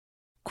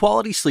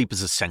Quality sleep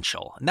is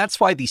essential, and that's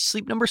why the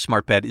Sleep Number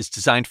Smart Bed is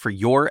designed for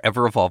your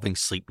ever-evolving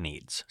sleep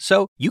needs.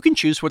 So you can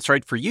choose what's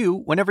right for you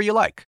whenever you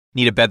like.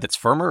 Need a bed that's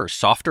firmer or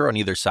softer on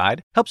either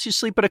side? Helps you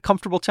sleep at a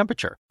comfortable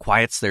temperature.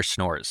 Quiets their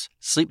snores.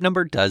 Sleep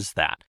Number does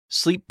that.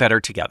 Sleep better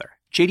together.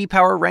 J.D.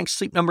 Power ranks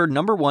Sleep Number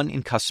 #1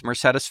 in customer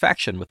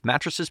satisfaction with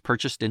mattresses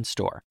purchased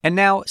in-store. And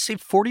now,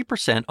 save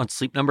 40% on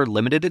Sleep Number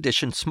limited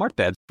edition smart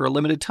beds for a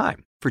limited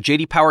time. For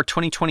J.D. Power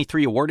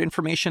 2023 award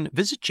information,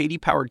 visit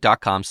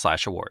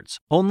jdpower.com/awards.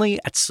 Only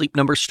at Sleep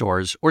Number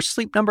stores or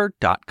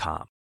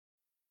sleepnumber.com.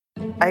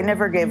 I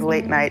never gave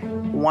late night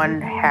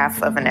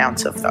 1/2 of an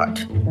ounce of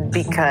thought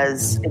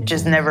because it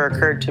just never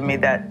occurred to me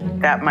that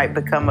that might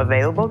become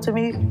available to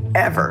me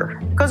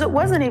ever. Because it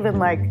wasn't even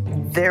like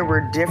there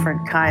were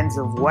different kinds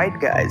of white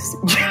guys.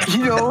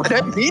 You know what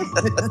I mean?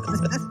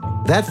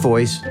 That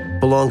voice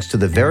belongs to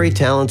the very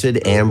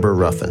talented Amber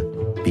Ruffin.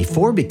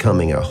 Before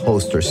becoming a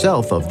host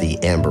herself of The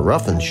Amber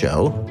Ruffin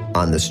Show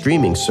on the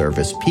streaming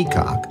service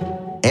Peacock,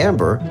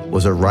 Amber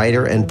was a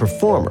writer and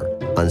performer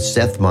on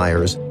Seth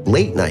Meyers'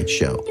 Late Night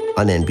Show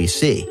on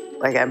NBC.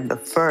 Like, I'm the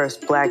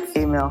first Black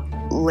female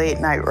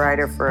late night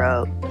writer for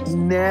a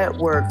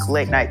network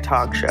late night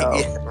talk show.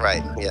 Yeah,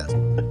 right, yeah.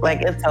 Like,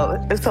 it's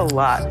a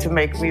lot to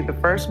make me the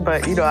first,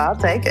 but, I'll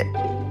take it.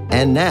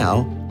 And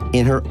now,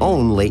 in her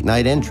own late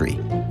night entry,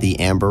 The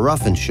Amber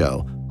Ruffin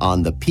Show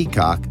on the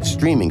Peacock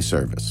streaming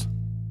service.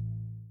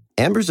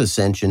 Amber's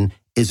ascension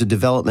is a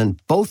development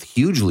both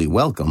hugely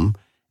welcome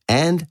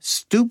and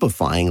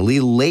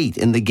stupefyingly late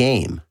in the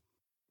game.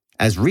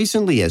 As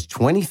recently as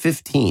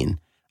 2015,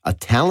 a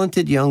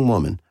talented young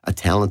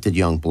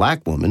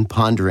Black woman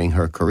pondering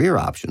her career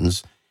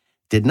options,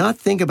 did not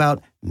think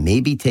about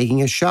maybe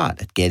taking a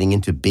shot at getting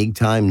into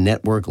big-time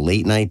network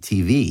late-night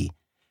TV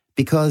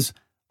because,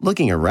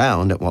 looking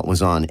around at what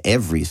was on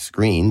every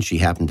screen she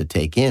happened to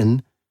take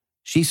in,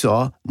 she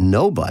saw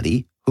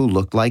nobody who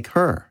looked like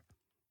her,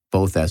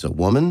 both as a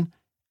woman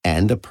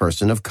and a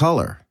person of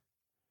color.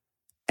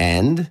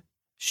 And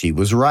she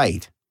was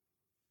right.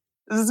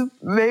 This is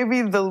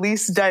maybe the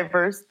least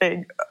diverse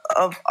thing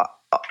of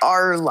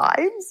our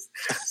lives.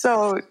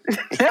 So,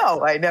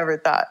 no, I never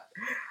thought,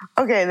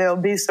 okay, there'll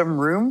be some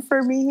room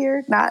for me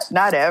here. Not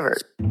ever.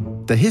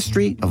 The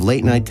history of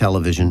late-night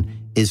television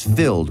is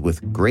filled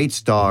with great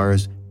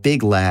stars,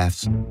 big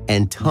laughs,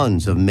 and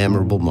tons of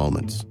memorable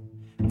moments.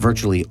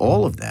 Virtually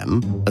all of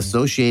them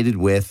associated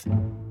with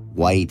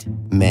white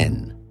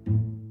men.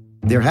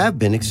 There have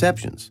been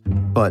exceptions,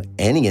 but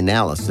any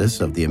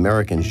analysis of the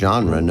American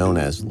genre known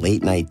as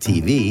late-night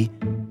TV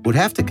would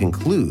have to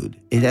conclude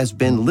it has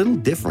been little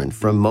different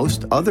from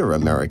most other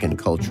American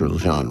cultural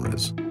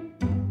genres.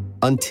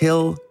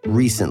 Until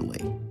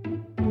recently.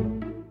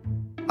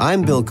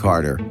 I'm Bill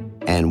Carter,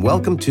 and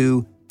welcome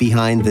to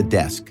Behind the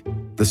Desk,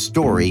 the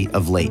story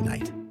of late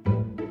night.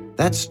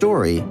 That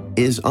story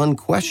is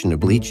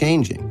unquestionably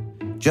changing,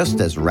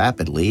 just as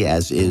rapidly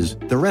as is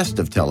the rest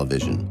of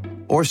television,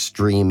 or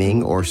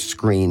streaming, or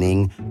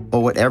screening,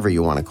 or whatever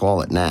you want to call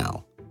it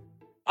now.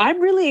 I'm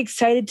really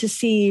excited to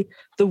see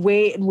the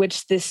way in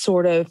which this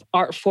sort of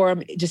art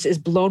form just is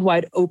blown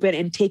wide open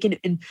and taken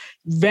in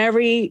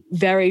very,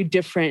 very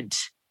different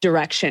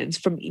directions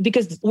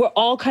because we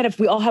all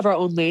have our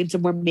own lanes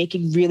and we're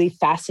making really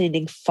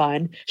fascinating,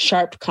 fun,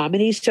 sharp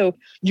comedies. So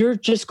you're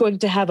just going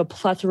to have a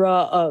plethora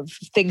of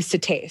things to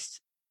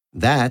taste.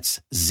 That's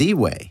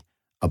Z-Way,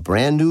 a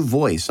brand new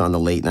voice on the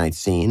late night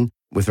scene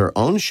with her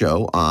own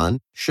show on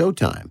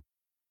Showtime.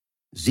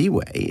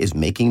 Z-Way is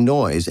making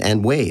noise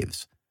and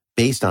waves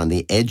based on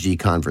the edgy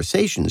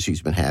conversations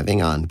she's been having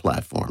on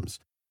platforms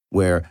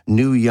where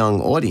new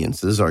young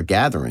audiences are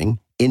gathering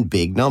in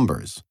big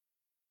numbers.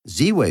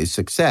 Z-Way's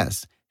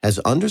success has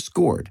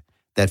underscored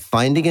that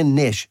finding a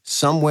niche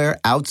somewhere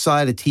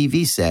outside a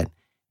TV set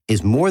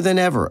is more than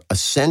ever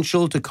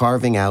essential to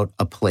carving out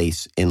a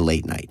place in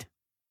late night.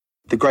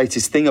 The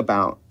greatest thing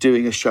about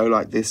doing a show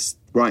like this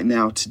right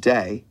now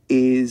today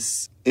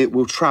is it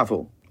will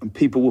travel and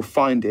people will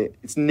find it.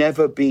 It's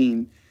never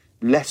been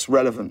less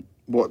relevant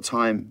what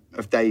time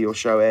of day your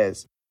show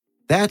airs.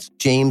 That's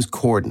James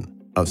Corden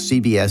of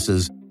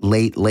CBS's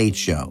Late Late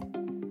Show,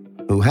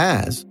 who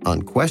has,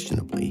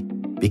 unquestionably,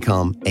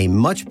 become a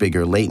much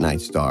bigger late-night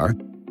star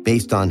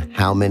based on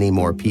how many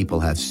more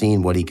people have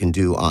seen what he can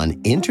do on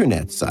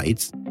internet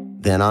sites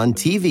than on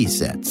TV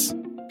sets.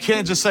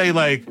 Can't just say,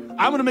 I'm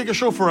going to make a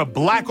show for a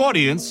Black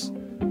audience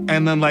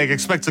and then,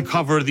 expect to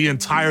cover the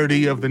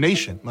entirety of the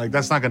nation.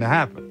 That's not going to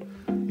happen.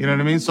 You know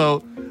what I mean?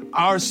 So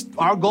our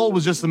goal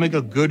was just to make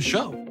a good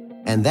show.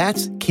 And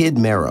that's Kid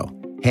Mero,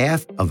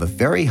 half of a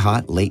very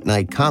hot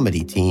late-night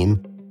comedy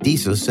team,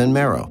 Desus and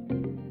Mero.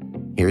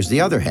 Here's the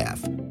other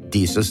half,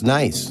 Desus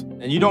Nice.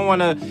 And you don't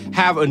want to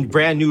have a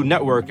brand new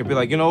network and be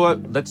like, you know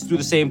what, let's do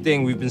the same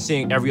thing we've been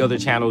seeing every other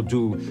channel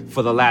do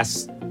for the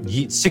last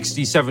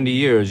 60, 70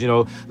 years.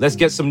 Let's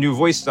get some new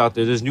voices out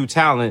there. There's new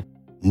talent.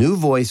 New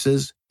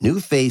voices,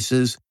 new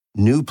faces,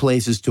 new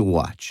places to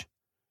watch.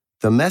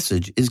 The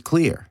message is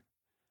clear.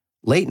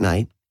 Late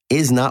night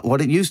is not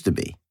what it used to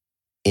be.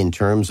 In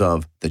terms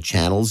of the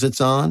channels it's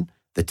on,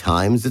 the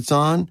times it's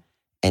on,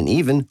 and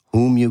even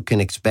whom you can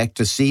expect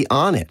to see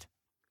on it.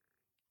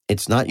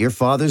 It's not your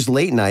father's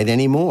late night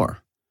anymore,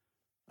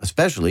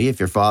 especially if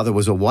your father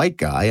was a white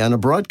guy on a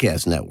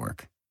broadcast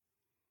network.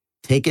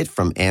 Take it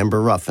from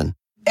Amber Ruffin.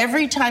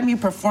 Every time you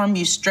perform,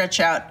 you stretch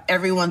out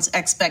everyone's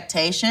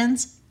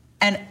expectations.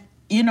 And,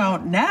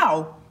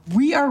 now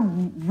we are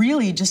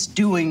really just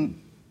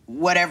doing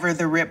whatever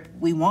the rip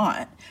we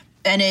want.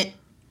 And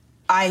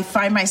I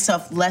find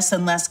myself less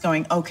and less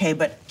going, okay,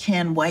 but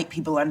can white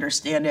people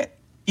understand it?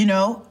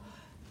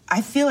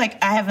 I feel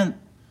like I haven't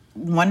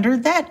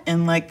wondered that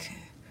in like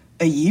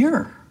a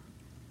year.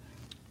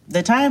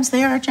 The times,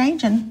 they are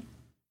changing.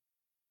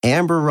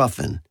 Amber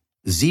Ruffin,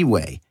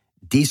 Z-Way,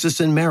 Desus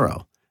and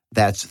Mero.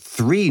 That's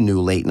 3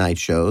 new late-night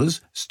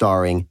shows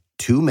starring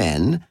 2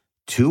 men,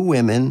 2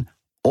 women,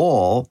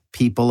 all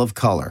people of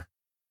color.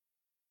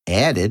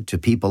 Added to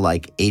people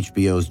like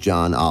HBO's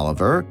John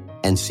Oliver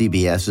and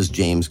CBS's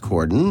James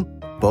Corden,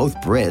 both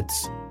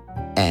Brits,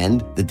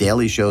 and The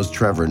Daily Show's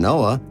Trevor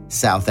Noah,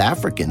 South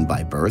African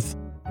by birth,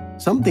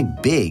 something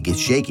big is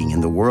shaking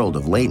in the world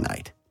of late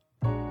night.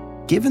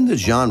 Given the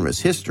genre's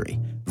history,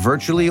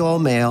 virtually all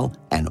male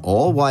and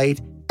all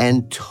white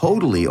and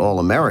totally all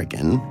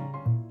American,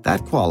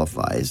 that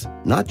qualifies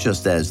not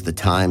just as the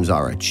times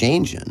are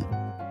a-changin',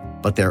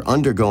 but they're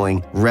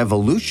undergoing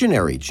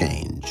revolutionary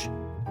change.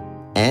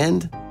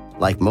 And,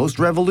 like most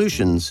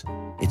revolutions,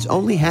 it's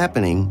only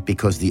happening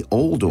because the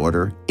old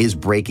order is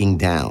breaking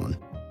down.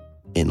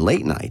 In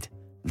late night,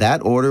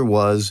 that order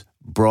was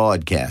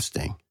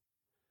broadcasting.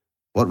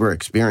 What we're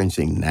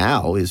experiencing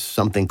now is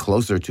something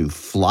closer to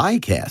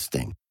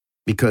flycasting,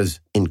 because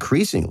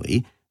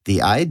increasingly,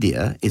 the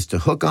idea is to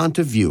hook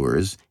onto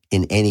viewers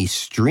in any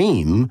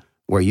stream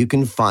where you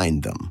can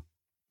find them.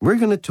 We're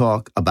going to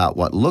talk about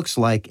what looks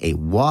like a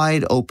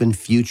wide open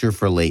future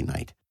for late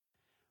night,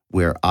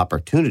 where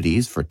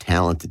opportunities for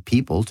talented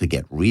people to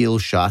get real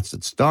shots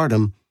at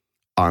stardom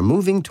are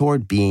moving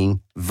toward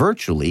being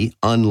virtually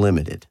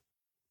unlimited.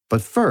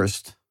 But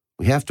first,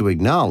 we have to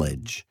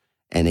acknowledge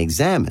and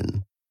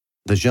examine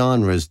the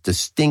genre's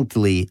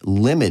distinctly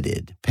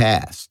limited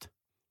past.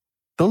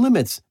 The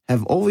limits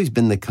have always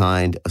been the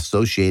kind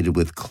associated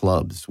with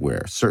clubs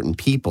where certain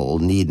people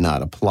need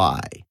not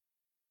apply.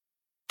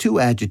 2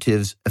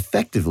 adjectives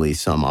effectively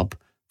sum up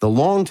the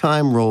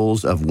longtime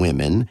roles of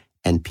women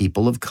and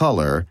people of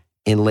color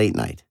in late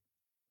night: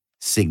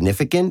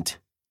 significant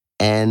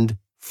and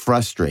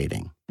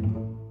frustrating.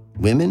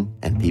 Women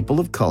and people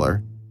of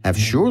color have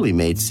surely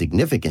made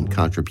significant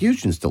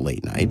contributions to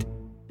late night,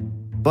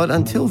 but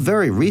until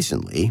very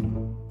recently,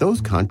 those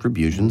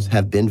contributions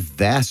have been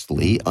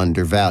vastly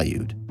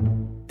undervalued.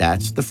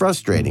 That's the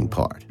frustrating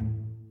part.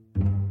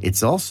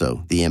 It's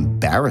also the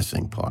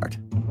embarrassing part.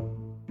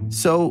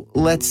 So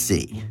let's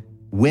see.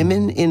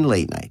 Women in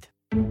late night.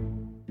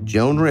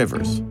 Joan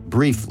Rivers,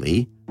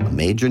 briefly a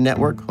major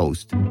network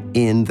host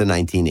in the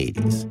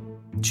 1980s.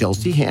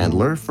 Chelsea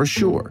Handler, for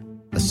sure,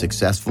 a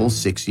successful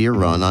 6-year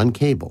run on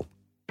cable.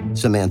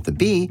 Samantha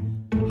Bee,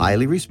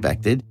 highly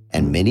respected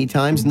and many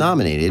times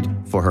nominated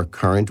for her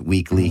current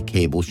weekly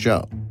cable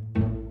show.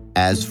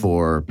 As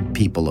for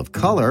people of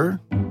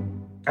color,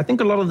 I think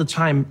a lot of the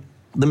time,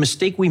 the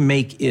mistake we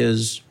make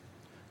is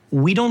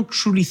we don't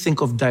truly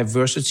think of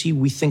diversity,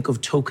 we think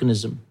of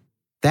tokenism.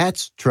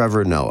 That's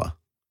Trevor Noah,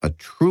 a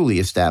truly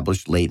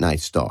established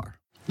late-night star.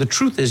 The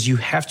truth is you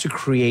have to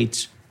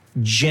create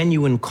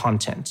genuine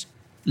content.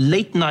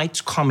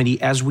 Late-night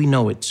comedy, as we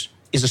know it,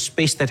 is a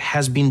space that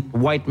has been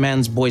white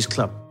man's boys'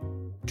 club.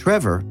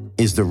 Trevor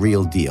is the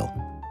real deal.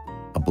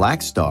 A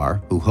black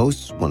star who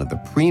hosts one of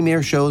the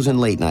premier shows in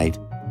late night,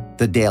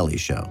 The Daily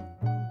Show.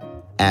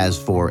 As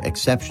for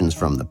exceptions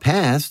from the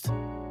past,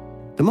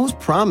 the most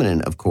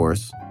prominent, of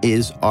course,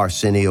 is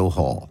Arsenio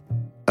Hall,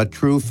 a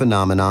true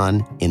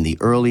phenomenon in the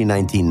early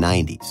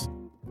 1990s.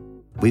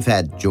 We've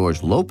had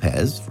George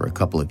Lopez for a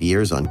couple of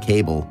years on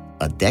cable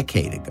a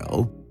decade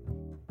ago.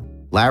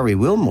 Larry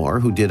Wilmore,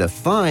 who did a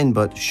fine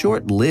but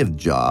short-lived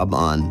job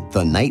on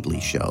The Nightly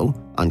Show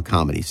on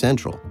Comedy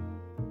Central.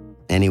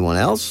 Anyone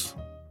else?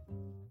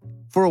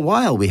 For a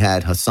while, we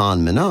had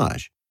Hassan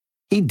Minhaj.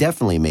 He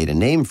definitely made a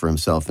name for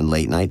himself in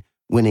late night,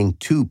 winning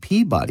 2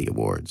 Peabody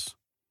Awards.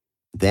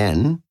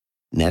 Then,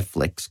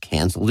 Netflix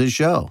canceled his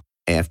show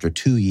after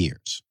 2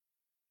 years.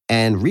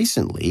 And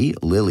recently,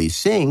 Lily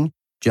Singh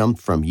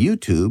jumped from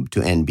YouTube to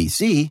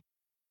NBC,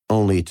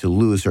 only to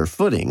lose her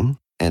footing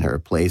and her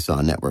place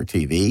on network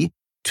TV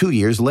 2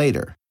 years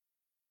later.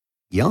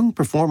 Young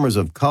performers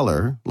of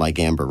color, like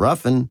Amber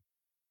Ruffin,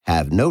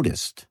 have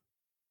noticed.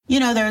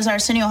 There was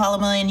Arsenio Hall a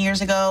million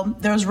years ago.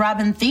 There was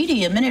Robin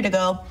Thede a minute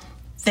ago.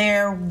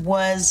 There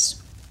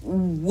was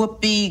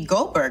Whoopi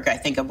Goldberg, I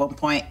think, at one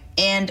point,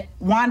 and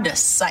Wanda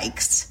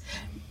Sykes.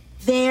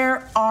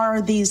 There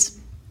are these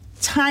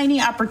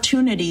tiny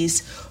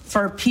opportunities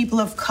for people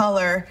of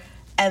color,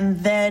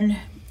 and then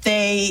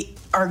they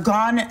are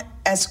gone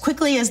as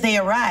quickly as they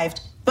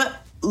arrived. But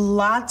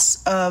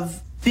lots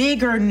of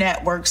bigger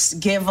networks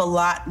give a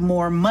lot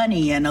more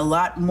money and a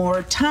lot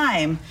more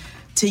time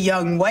to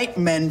young white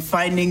men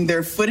finding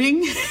their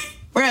footing.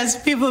 Whereas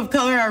people of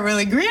color are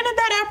really granted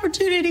that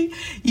opportunity.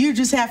 You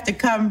just have to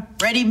come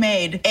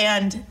ready-made.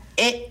 And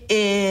it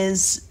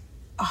is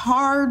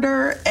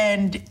harder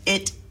and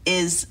it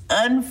is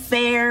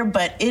unfair,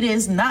 but it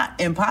is not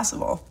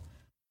impossible.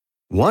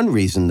 One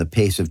reason the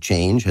pace of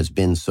change has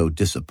been so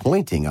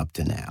disappointing up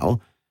to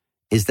now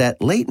is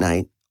that late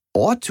night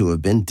ought to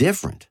have been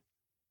different,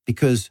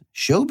 because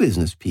show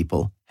business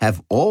people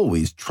have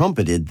always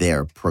trumpeted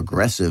their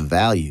progressive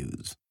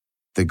values.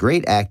 The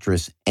great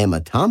actress Emma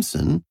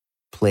Thompson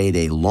played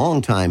a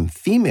longtime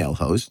female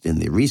host in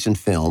the recent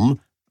film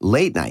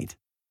Late Night.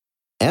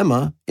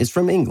 Emma is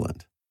from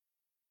England,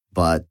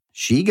 but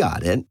she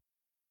got it.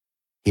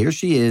 Here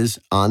she is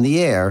on the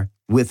air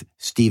with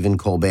Stephen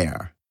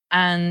Colbert.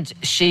 And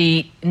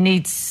she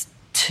needs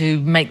to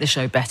make the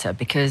show better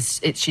because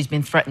she's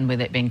been threatened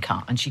with it being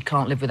cut and she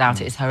can't live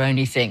without it. It's her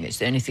only thing. It's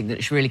the only thing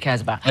that she really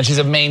cares about. And she's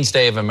a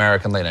mainstay of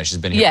American late night. She's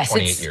been here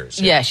 28 years.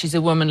 Yeah, she's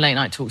a woman late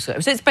night talk show.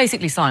 So it's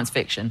basically science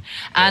fiction.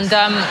 And did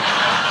you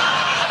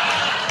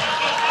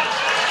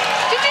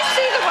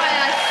see the way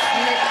I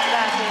slipped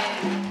that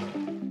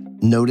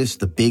in? Notice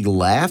the big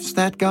laughs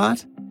that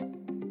got?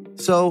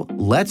 So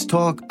let's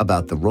talk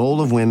about the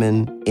role of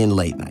women in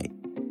late night.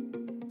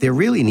 There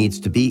really needs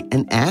to be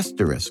an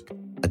asterisk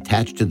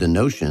attached to the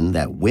notion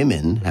that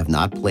women have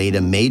not played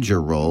a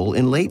major role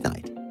in late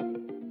night.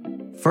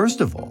 First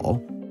of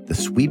all, the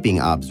sweeping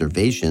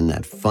observation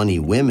that funny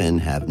women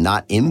have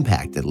not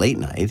impacted late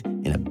night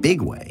in a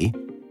big way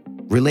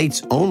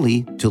relates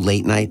only to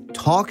late night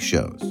talk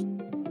shows.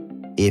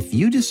 If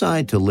you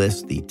decide to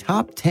list the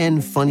top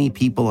 10 funny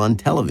people on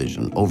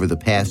television over the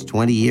past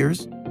 20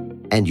 years,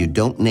 and you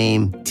don't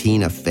name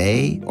Tina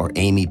Fey or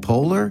Amy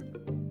Poehler,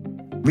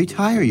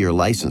 retire your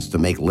license to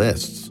make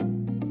lists.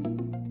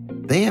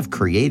 They have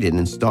created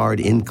and starred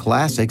in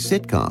classic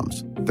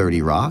sitcoms,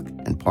 30 Rock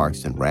and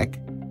Parks and Rec.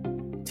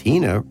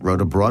 Tina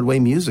wrote a Broadway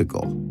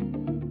musical.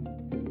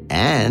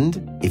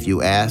 And if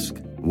you ask,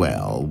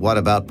 well, what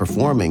about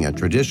performing a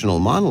traditional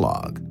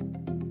monologue?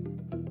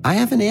 I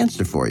have an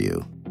answer for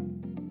you.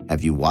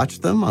 Have you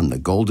watched them on the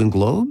Golden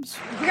Globes?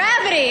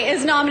 Gravity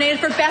is nominated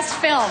for Best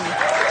Film.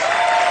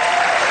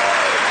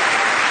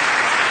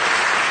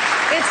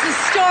 It's the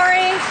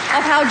story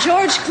of how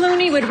George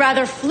Clooney would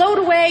rather float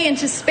away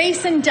into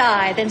space and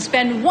die than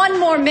spend one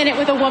more minute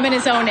with a woman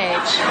his own age.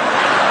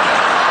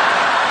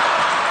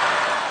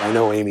 I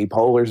know Amy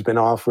Poehler's been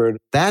offered.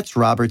 That's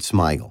Robert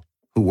Smigel,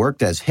 who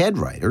worked as head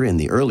writer in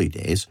the early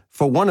days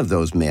for one of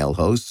those male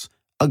hosts,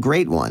 a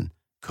great one,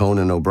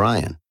 Conan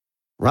O'Brien.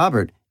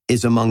 Robert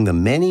is among the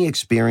many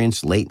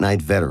experienced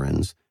late-night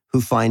veterans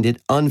who find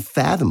it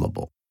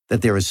unfathomable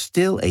that there is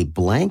still a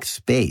blank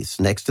space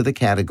next to the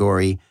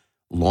category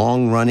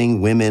long-running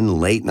women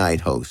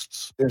late-night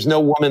hosts. There's no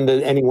woman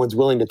that anyone's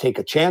willing to take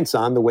a chance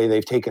on the way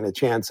they've taken a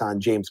chance on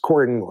James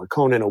Corden or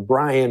Conan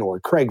O'Brien or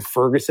Craig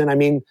Ferguson. I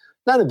mean,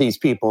 none of these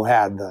people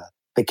had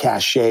the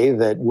cachet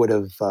that would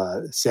have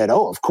said,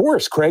 oh, of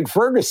course, Craig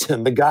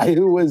Ferguson, the guy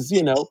who was,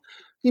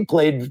 he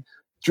played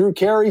Drew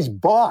Carey's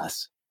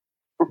boss.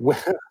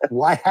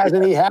 Why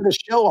hasn't he had a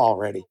show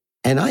already?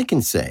 And I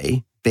can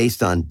say,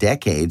 based on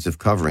decades of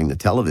covering the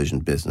television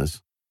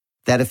business,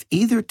 that if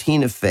either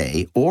Tina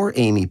Fey or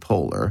Amy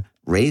Poehler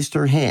raised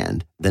her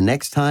hand the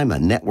next time a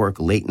network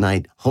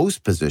late-night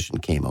host position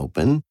came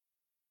open,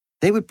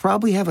 they would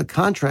probably have a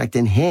contract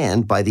in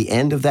hand by the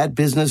end of that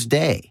business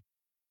day.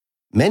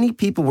 Many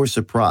people were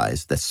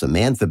surprised that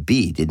Samantha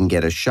Bee didn't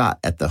get a shot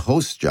at the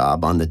host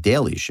job on The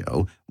Daily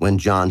Show when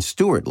Jon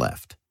Stewart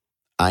left.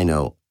 I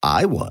know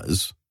I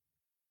was.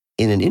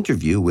 In an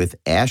interview with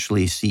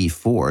Ashley C.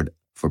 Ford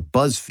for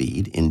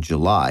BuzzFeed in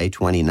July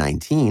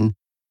 2019,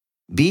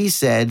 Bee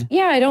said,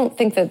 yeah, I don't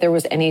think that there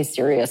was any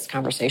serious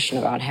conversation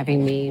about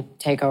having me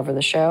take over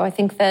the show. I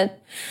think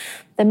that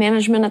the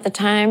management at the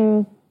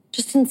time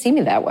just didn't see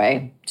me that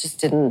way.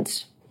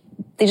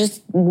 They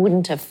just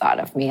wouldn't have thought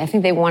of me. I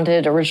think they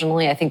wanted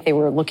originally, I think they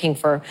were looking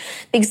for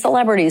big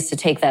celebrities to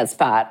take that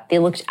spot. They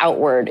looked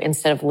outward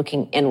instead of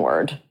looking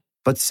inward.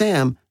 But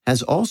Sam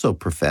has also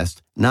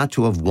professed not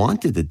to have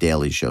wanted the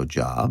Daily Show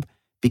job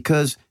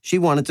because she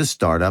wanted to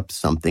start up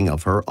something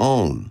of her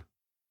own.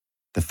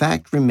 The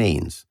fact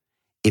remains,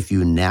 if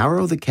you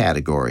narrow the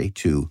category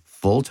to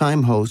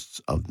full-time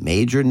hosts of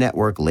major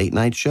network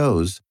late-night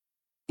shows,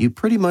 you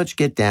pretty much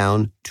get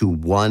down to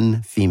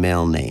one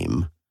female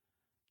name,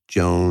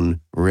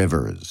 Joan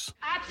Rivers.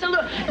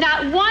 Absolutely.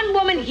 Not one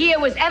woman here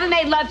was ever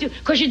made love to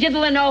because you did the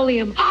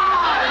linoleum.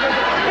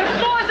 Oh, the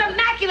floor's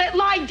immaculate.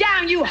 Lie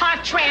down, you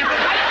hot tramp.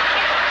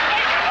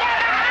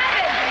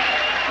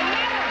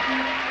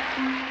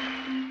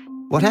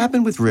 What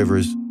happened with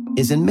Rivers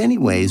is in many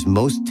ways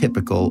most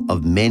typical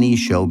of many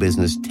show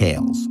business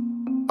tales,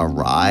 a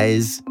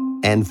rise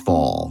and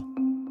fall.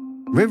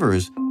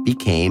 Rivers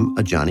became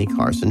a Johnny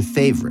Carson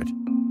favorite.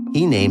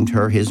 He named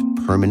her his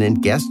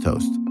permanent guest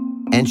host,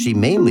 and she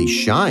mainly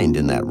shined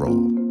in that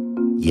role.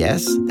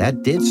 Yes,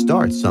 that did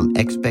start some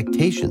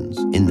expectations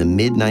in the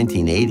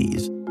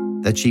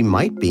mid-1980s that she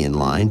might be in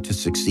line to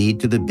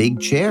succeed to the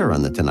big chair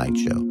on The Tonight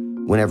Show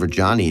whenever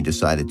Johnny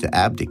decided to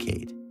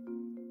abdicate.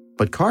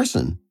 But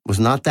Carson was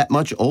not that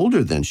much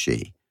older than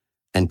she,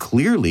 and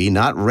clearly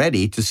not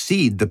ready to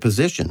cede the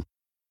position.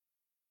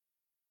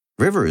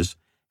 Rivers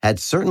had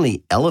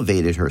certainly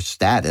elevated her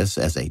status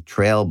as a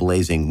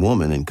trailblazing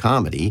woman in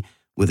comedy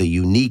with a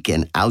unique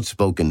and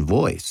outspoken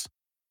voice.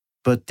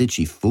 But did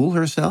she fool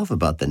herself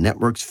about the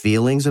network's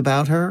feelings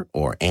about her,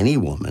 or any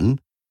woman,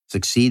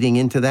 succeeding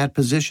into that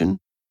position?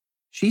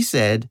 She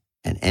said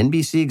an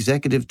NBC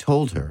executive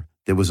told her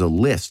there was a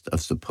list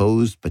of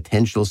supposed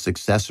potential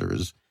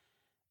successors,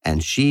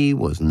 and she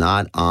was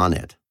not on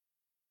it.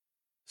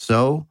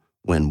 So,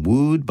 when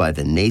wooed by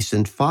the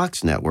nascent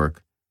Fox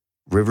network,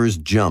 Rivers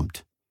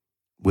jumped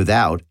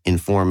without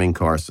informing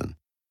Carson.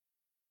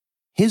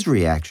 His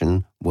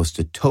reaction was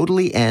to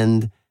totally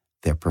end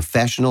their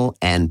professional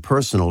and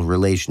personal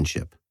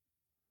relationship.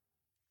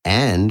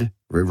 And,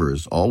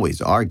 Rivers always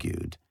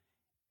argued,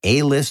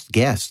 A-list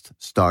guests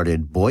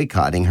started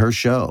boycotting her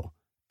show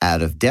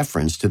out of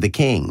deference to the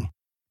king,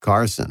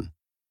 Carson.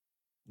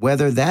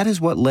 Whether that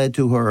is what led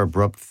to her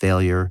abrupt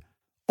failure,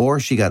 or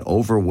she got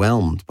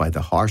overwhelmed by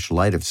the harsh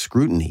light of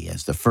scrutiny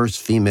as the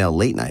first female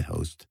late-night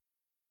host,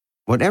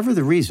 whatever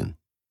the reason,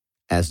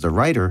 as the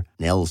writer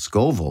Nell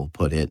Scovell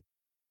put it,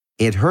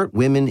 it hurt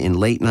women in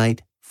late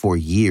night for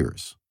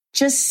years.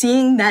 Just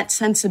seeing that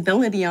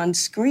sensibility on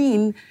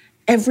screen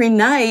every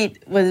night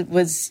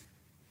was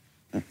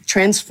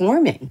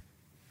transforming.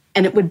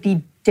 And it would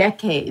be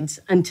decades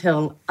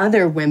until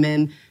other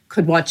women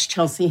could watch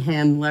Chelsea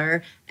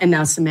Handler and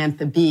now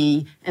Samantha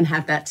Bee and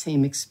have that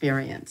same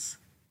experience.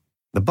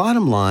 The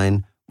bottom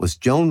line was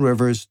Joan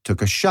Rivers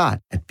took a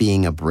shot at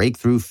being a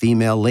breakthrough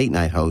female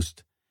late-night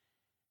host,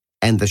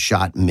 and the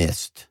shot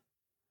missed.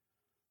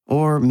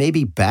 Or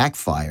maybe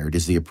backfired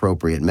is the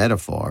appropriate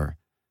metaphor,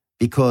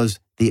 because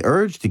the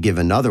urge to give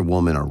another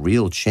woman a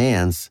real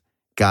chance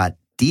got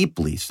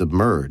deeply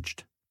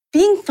submerged.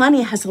 Being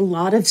funny has a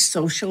lot of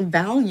social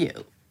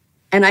value.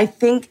 And I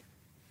think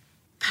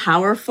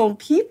powerful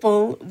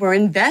people were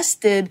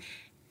invested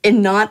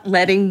in not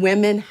letting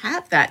women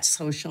have that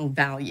social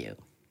value.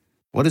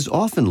 What is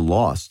often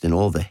lost in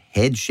all the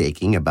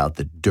head-shaking about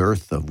the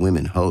dearth of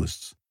women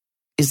hosts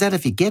is that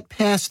if you get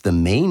past the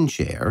main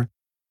chair,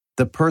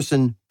 the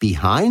person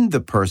behind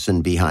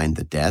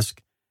the desk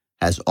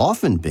has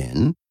often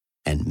been,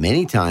 and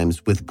many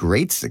times with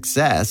great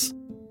success,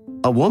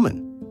 a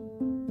woman.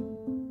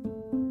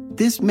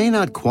 This may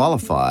not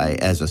qualify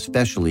as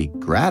especially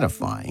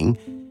gratifying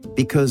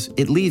because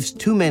it leaves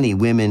too many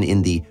women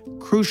in the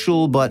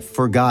crucial but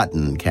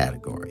forgotten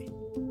category.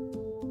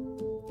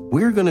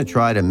 We're going to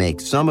try to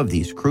make some of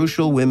these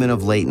crucial women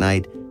of late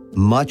night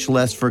much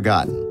less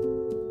forgotten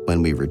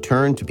when we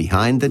return to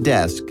Behind the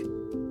Desk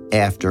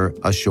after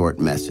a short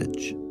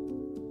message.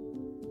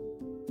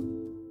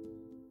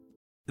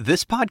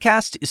 This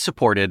podcast is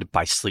supported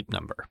by Sleep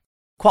Number.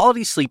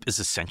 Quality sleep is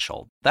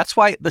essential. That's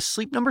why the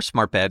Sleep Number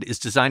Smart Bed is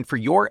designed for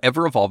your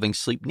ever-evolving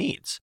sleep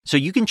needs, so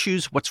you can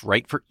choose what's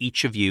right for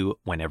each of you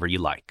whenever you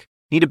like.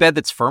 Need a bed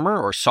that's firmer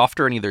or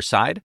softer on either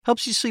side?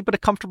 Helps you sleep at a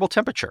comfortable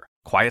temperature.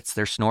 Quiets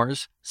their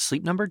snores?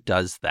 Sleep Number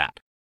does that.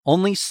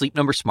 Only Sleep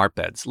Number Smart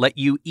Beds let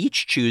you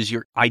each choose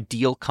your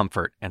ideal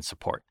comfort and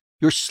support,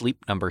 your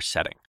Sleep Number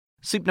setting.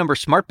 Sleep Number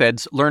Smart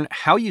Beds learn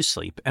how you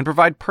sleep and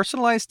provide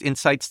personalized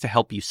insights to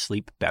help you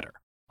sleep better.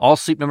 All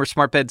Sleep Number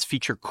Smart Beds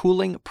feature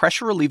cooling,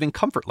 pressure-relieving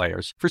comfort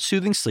layers for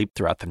soothing sleep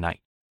throughout the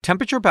night.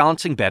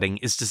 Temperature-balancing bedding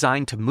is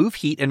designed to move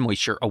heat and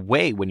moisture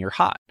away when you're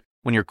hot.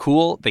 When you're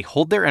cool, they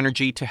hold their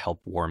energy to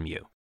help warm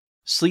you.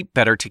 Sleep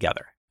better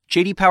together.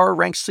 J.D. Power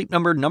ranks Sleep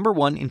Number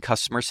 #1 in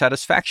customer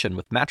satisfaction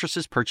with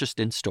mattresses purchased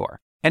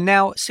in-store. And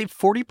now, save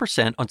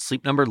 40% on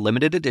Sleep Number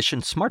limited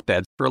edition smart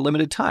beds for a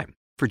limited time.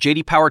 For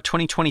J.D. Power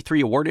 2023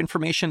 award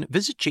information,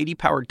 visit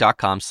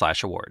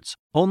jdpower.com/awards.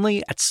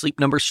 Only at Sleep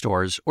Number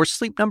stores or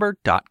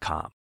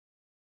sleepnumber.com.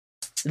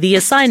 The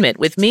Assignment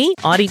with me,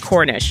 Audie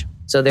Cornish.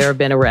 So there have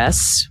been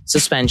arrests,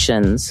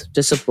 suspensions,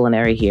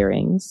 disciplinary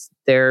hearings.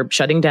 They're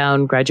shutting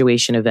down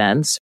graduation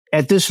events.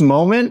 At this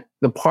moment,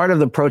 the part of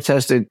the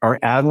protests that are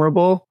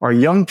admirable are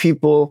young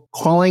people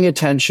calling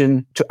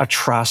attention to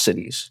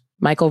atrocities.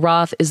 Michael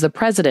Roth is the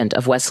president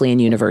of Wesleyan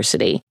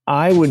University.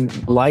 I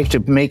would like to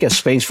make a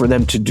space for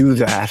them to do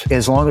that,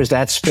 as long as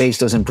that space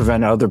doesn't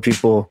prevent other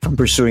people from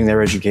pursuing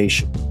their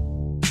education.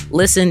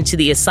 Listen to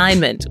The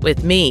Assignment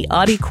with me,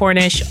 Audie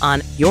Cornish,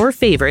 on your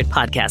favorite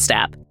podcast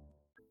app.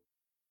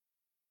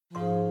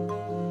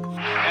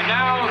 And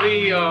now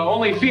the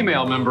only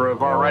female member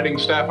of our writing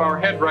staff, our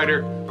head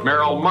writer,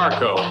 Meryl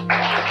Marco.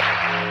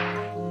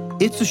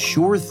 It's a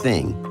sure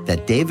thing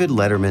that David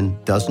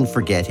Letterman doesn't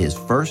forget his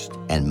first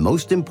and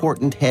most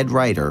important head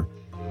writer,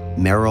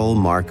 Meryl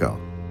Marco.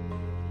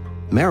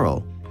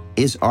 Meryl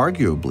is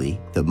arguably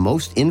the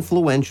most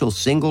influential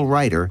single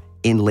writer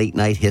in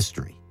late-night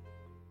history.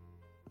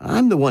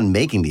 I'm the one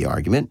making the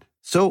argument,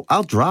 so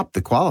I'll drop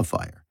the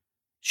qualifier.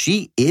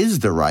 She is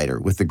the writer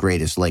with the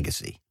greatest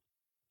legacy.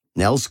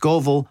 Nell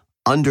Scovell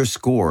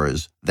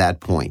underscores that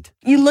point.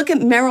 You look at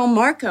Meryl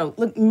Marco.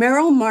 Look,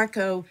 Meryl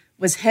Marco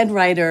was head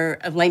writer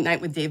of Late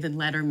Night with David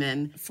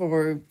Letterman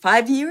for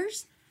 5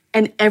 years.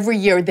 And every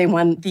year they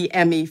won the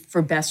Emmy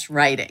for Best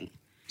Writing.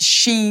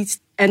 She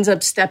ends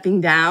up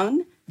stepping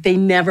down. They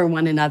never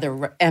won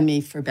another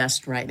Emmy for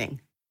Best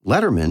Writing.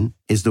 Letterman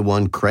is the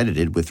one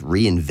credited with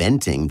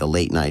reinventing the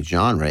late-night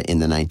genre in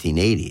the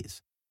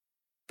 1980s.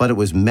 But it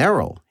was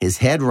Merrill, his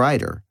head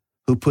writer,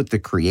 who put the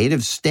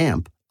creative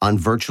stamp on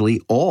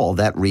virtually all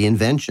that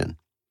reinvention.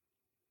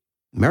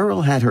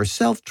 Merrill had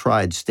herself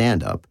tried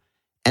stand-up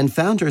and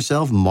found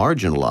herself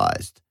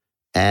marginalized,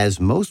 as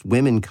most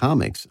women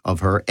comics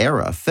of her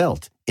era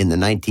felt in the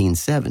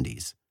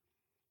 1970s.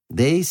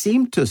 They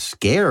seemed to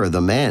scare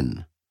the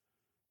men.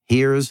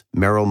 Here's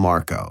Merrill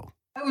Markoe.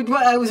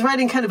 I was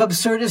writing kind of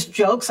absurdist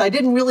jokes. I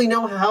didn't really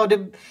know how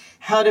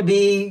to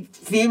be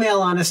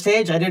female on a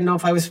stage. I didn't know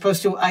if I was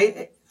supposed to.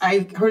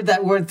 I heard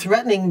that word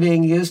threatening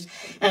being used,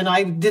 and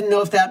I didn't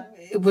know if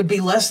it would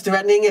be less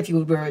threatening if you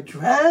would wear a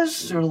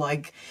dress or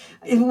like.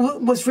 It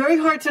was very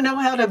hard to know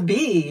how to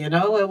be. You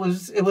know, it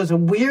was a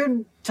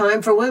weird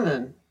time for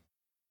women.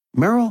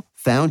 Merrill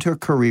found her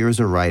career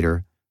as a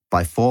writer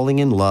by falling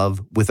in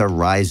love with a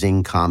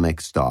rising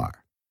comic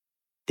star,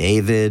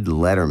 David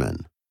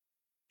Letterman.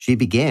 She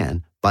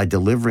began by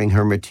delivering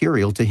her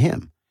material to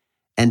him,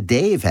 and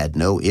Dave had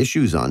no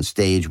issues on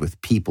stage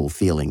with people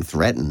feeling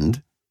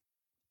threatened.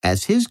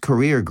 As his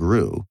career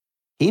grew,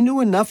 he knew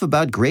enough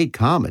about great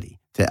comedy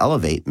to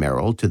elevate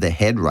Merrill to the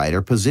head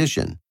writer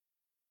position.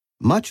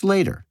 Much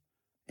later,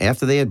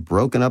 after they had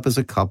broken up as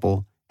a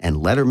couple and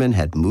Letterman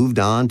had moved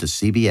on to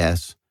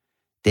CBS,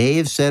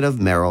 Dave said of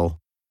Merrill,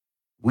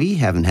 "We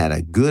haven't had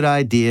a good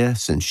idea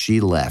since she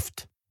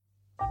left."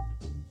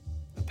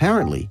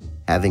 Apparently,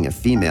 having a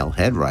female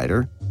head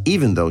writer,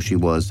 even though she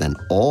was an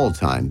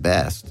all-time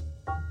best,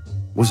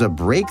 was a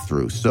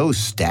breakthrough so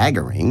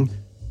staggering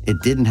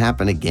it didn't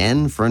happen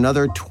again for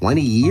another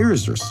 20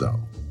 years or so.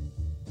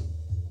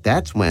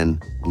 That's when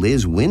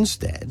Liz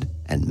Winstead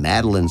and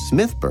Madeline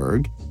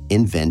Smithberg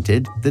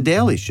invented The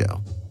Daily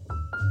Show,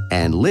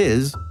 and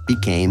Liz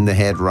became the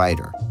head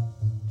writer.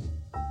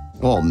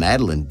 All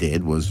Madeline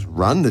did was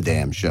run the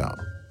damn show.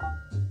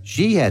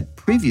 She had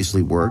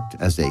previously worked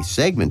as a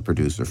segment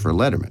producer for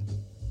Letterman,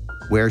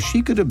 where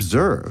she could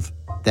observe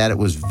that it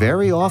was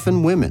very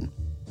often women,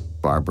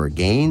 Barbara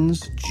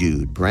Gaines,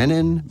 Jude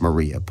Brennan,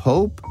 Maria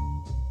Pope,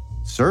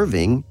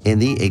 serving in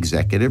the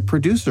executive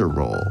producer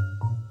role,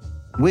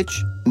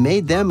 which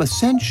made them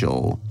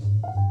essential,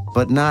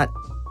 but not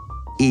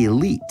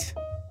elite.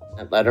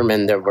 At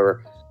Letterman, there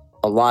were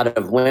a lot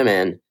of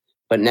women,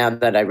 but now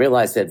that I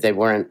realized that they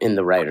weren't in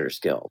the Writers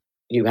Guild.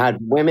 You had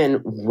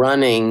women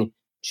running,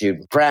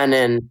 Jude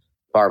Brennan,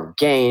 Barbara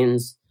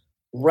Gaines,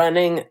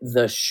 running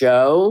the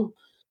show.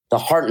 The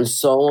heart and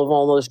soul of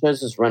all those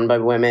shows is run by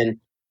women,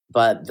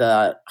 but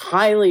the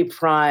highly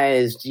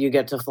prized, you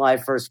get to fly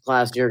first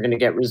class, you're going to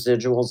get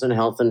residuals and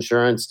health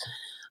insurance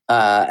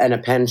and a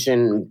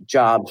pension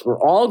jobs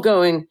were all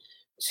going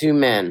to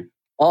men,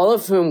 all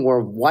of whom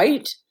were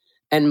white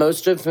and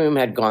most of whom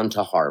had gone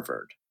to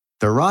Harvard.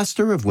 The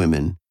roster of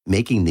women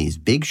making these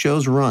big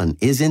shows run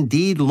is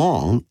indeed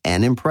long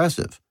and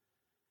impressive.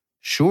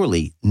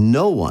 Surely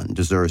no one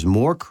deserves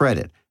more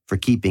credit for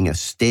keeping a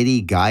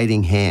steady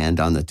guiding hand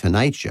on The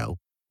Tonight Show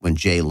when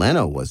Jay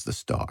Leno was the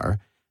star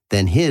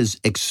than his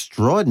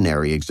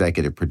extraordinary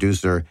executive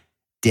producer,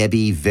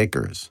 Debbie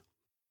Vickers.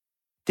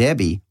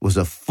 Debbie was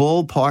a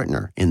full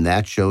partner in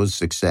that show's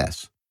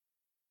success.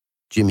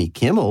 Jimmy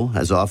Kimmel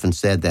has often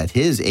said that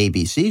his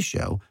ABC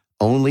show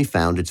only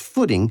found its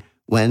footing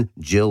when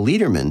Jill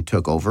Lederman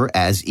took over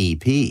as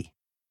EP.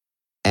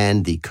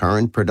 And the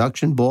current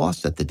production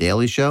boss at The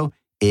Daily Show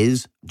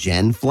is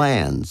Jen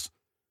Flans,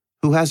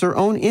 who has her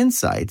own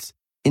insights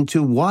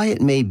into why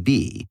it may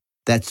be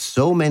that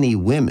so many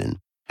women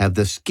have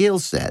the skill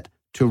set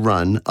to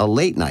run a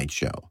late-night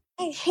show.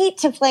 I hate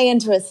to play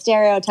into a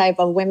stereotype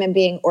of women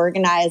being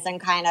organized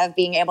and kind of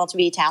being able to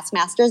be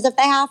taskmasters if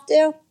they have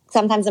to.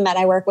 Sometimes the men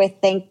I work with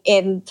think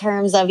in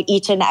terms of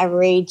each and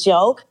every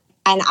joke,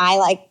 and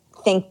I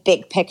think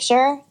big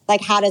picture.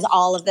 Like, how does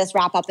all of this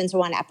wrap up into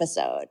one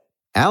episode?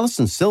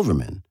 Alison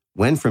Silverman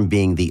went from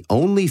being the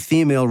only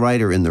female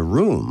writer in the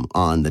room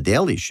on The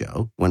Daily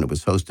Show when it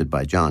was hosted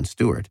by Jon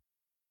Stewart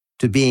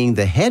to being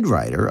the head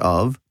writer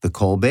of The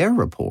Colbert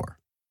Report.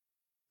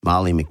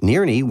 Molly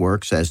McNearney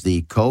works as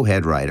the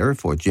co-head writer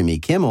for Jimmy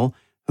Kimmel,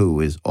 who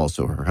is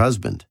also her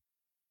husband.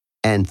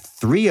 And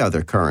 3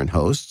 other current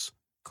hosts,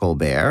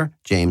 Colbert,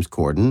 James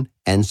Corden,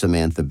 and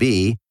Samantha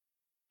Bee,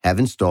 have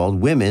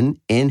installed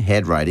women in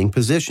head writing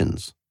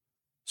positions.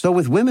 So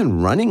with women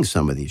running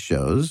some of these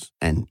shows,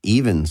 and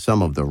even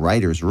some of the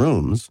writers'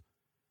 rooms,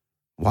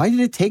 why did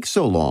it take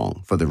so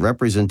long for the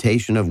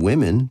representation of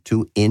women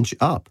to inch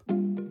up?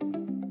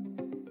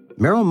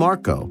 Merrill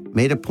Markoe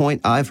made a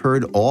point I've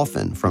heard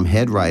often from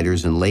head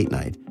writers in late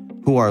night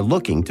who are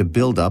looking to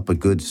build up a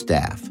good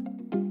staff.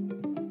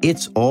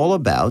 It's all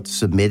about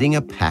submitting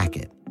a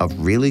packet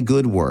of really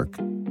good work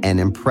and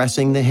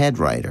impressing the head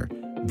writer,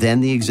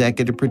 then the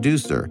executive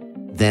producer,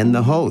 then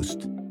the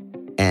host.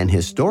 And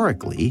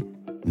historically,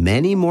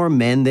 many more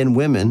men than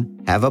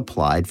women have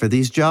applied for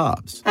these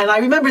jobs. And I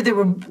remember there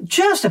were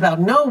just about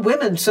no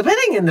women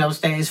submitting in those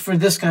days for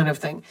this kind of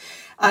thing.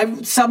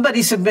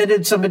 Somebody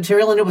submitted some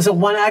material, and it was a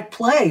one-act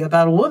play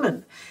about a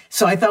woman.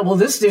 So I thought, well,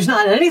 there's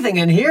not anything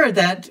in here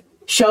that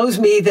shows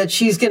me that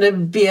she's going to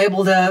be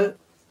able to,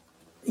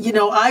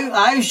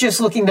 I was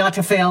just looking not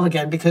to fail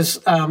again because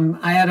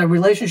I had a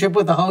relationship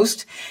with the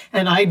host,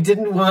 and I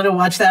didn't want to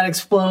watch that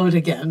explode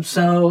again.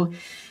 So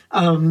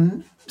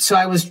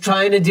I was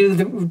trying to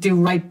do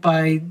right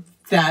by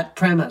that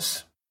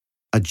premise.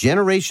 A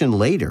generation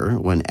later,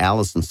 when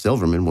Alison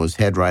Silverman was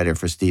head writer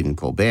for Stephen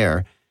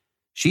Colbert,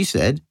 she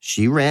said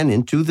she ran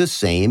into the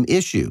same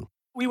issue.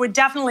 We would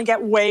definitely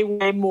get way,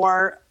 way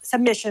more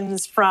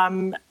submissions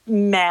from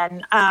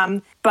men.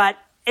 But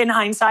in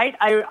hindsight,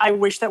 I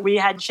wish that we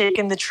had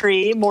shaken the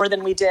tree more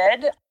than we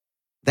did.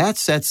 That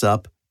sets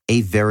up a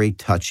very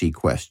touchy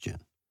question.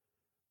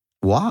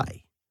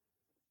 Why?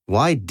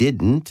 Why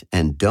didn't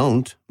and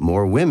don't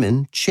more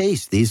women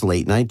chase these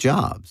late-night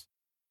jobs?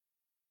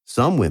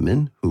 Some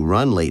women who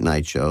run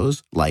late-night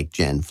shows, like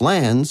Jen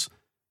Flans,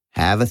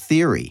 have a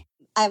theory.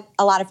 I have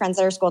a lot of friends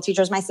that are school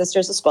teachers. My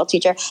sister's a school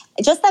teacher.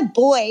 Just that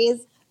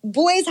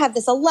boys have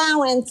this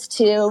allowance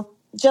to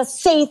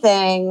just say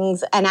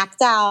things and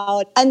act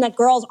out, and that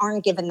girls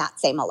aren't given that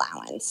same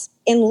allowance.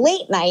 In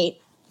late night,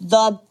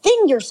 the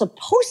thing you're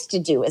supposed to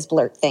do is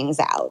blurt things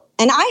out.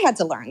 And I had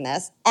to learn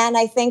this. And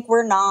I think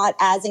we're not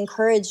as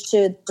encouraged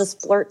to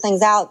just blurt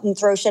things out and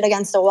throw shit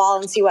against a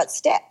wall and see what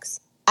sticks.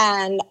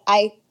 And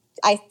I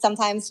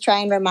sometimes try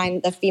and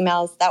remind the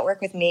females that work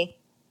with me,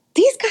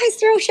 these guys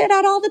throw shit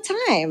out all the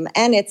time,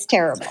 and it's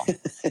terrible.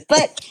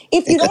 But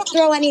if you don't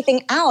throw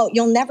anything out,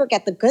 you'll never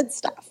get the good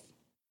stuff.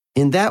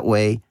 In that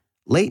way,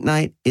 late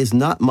night is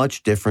not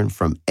much different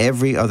from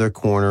every other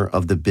corner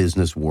of the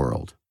business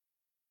world.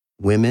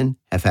 Women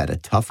have had a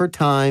tougher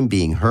time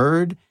being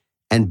heard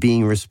and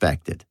being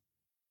respected.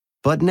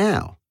 But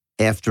now,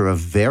 after a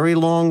very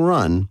long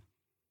run,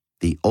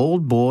 the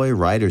Old Boy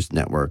Writers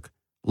Network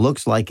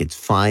looks like it's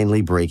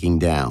finally breaking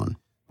down.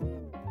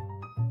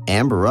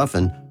 Amber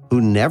Ruffin,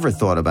 who never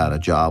thought about a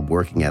job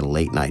working at a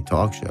late-night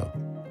talk show,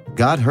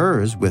 got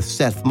hers with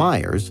Seth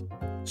Meyers,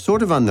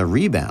 sort of on the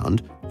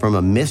rebound from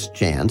a missed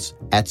chance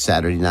at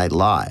Saturday Night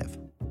Live.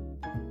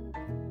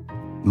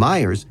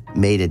 Meyers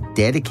made a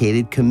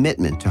dedicated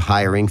commitment to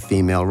hiring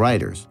female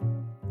writers,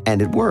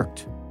 and it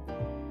worked.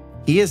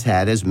 He has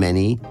had as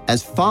many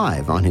as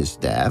 5 on his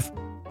staff,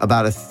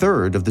 about a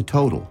third of the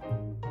total.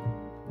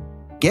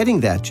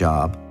 Getting that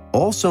job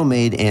also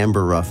made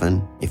Amber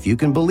Ruffin, if you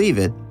can believe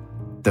it,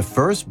 the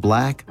first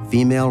Black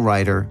female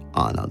writer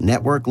on a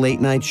network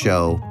late-night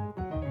show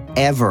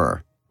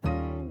ever.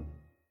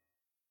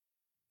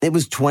 It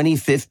was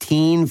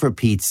 2015, for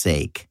Pete's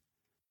sake.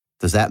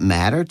 Does that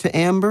matter to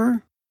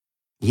Amber?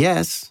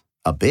 Yes,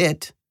 a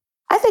bit.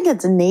 I think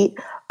it's neat.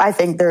 I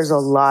think there's a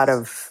lot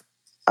of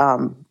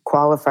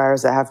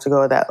qualifiers that have to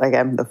go with that. Like,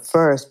 I'm the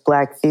first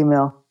Black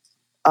female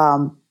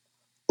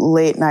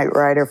late-night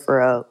writer for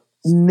a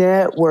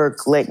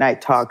network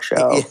late-night talk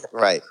show. Yeah,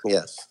 right,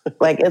 yes.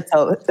 Like,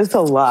 it's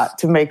a lot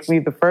to make me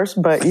the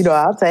first, but,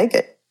 I'll take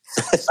it.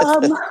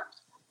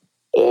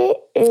 It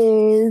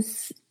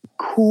is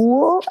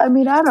cool. I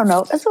mean, I don't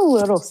know. It's a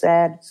little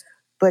sad,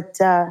 but,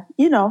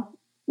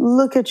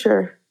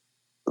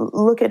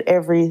 look at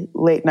every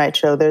late-night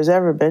show there's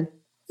ever been.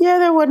 Yeah,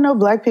 there wasn't no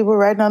Black people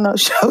writing on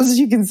those shows.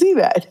 You can see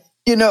that.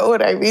 You know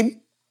what I mean?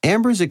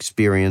 Amber's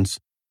experience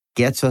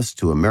gets us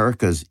to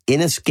America's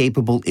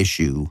inescapable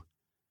issue,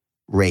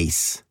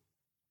 race.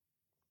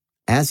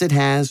 As it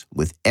has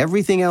with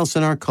everything else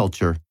in our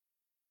culture,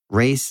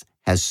 race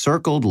has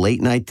circled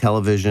late-night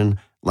television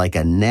like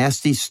a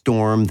nasty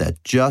storm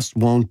that just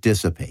won't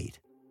dissipate.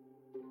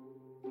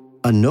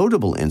 A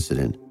notable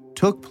incident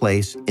took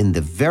place in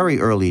the very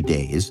early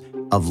days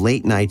of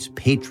late night's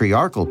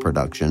patriarchal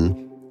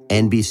production,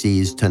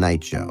 NBC's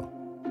Tonight Show.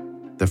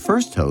 The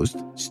first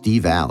host,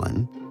 Steve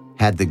Allen,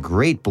 had the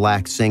great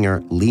Black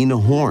singer Lena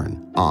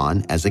Horne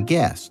on as a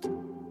guest.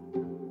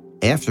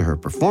 After her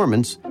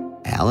performance,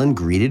 Allen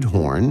greeted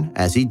Horne,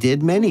 as he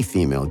did many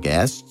female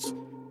guests,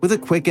 with a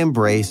quick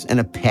embrace and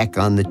a peck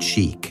on the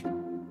cheek.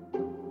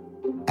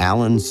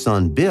 Allen's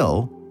son,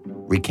 Bill,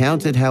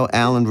 recounted how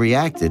Allen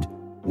reacted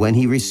when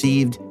he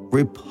received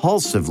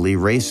repulsively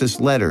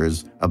racist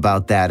letters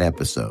about that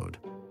episode.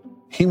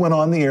 He went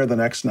on the air the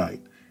next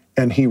night,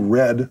 and he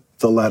read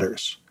the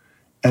letters.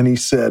 And he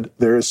said,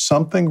 there is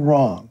something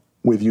wrong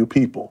with you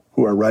people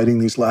who are writing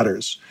these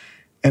letters.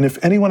 And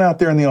if anyone out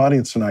there in the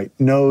audience tonight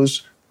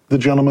knows the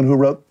gentleman who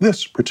wrote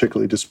this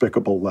particularly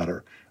despicable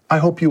letter, I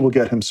hope you will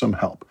get him some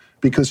help,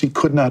 because he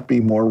could not be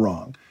more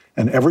wrong.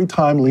 And every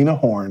time Lena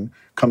Horne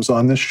comes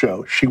on this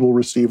show, she will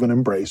receive an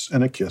embrace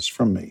and a kiss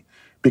from me,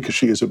 because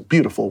she is a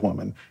beautiful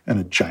woman and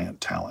a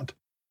giant talent.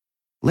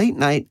 Late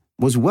night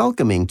was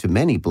welcoming to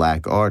many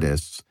Black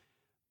artists,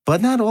 but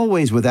not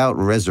always without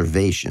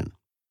reservation.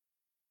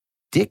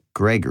 Dick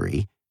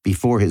Gregory,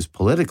 before his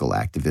political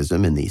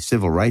activism in the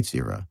civil rights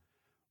era,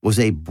 was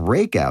a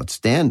breakout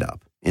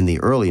stand-up in the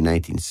early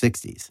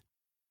 1960s.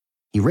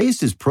 He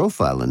raised his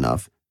profile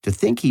enough to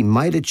think he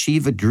might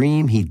achieve a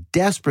dream he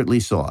desperately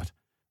sought,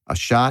 a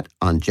shot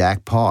on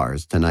Jack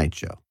Parr's Tonight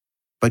Show.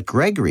 But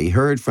Gregory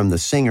heard from the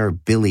singer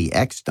Billy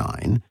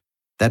Eckstine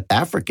that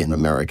African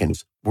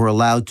Americans were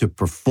allowed to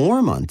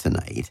perform on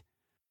Tonight,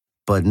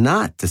 but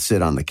not to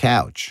sit on the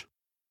couch.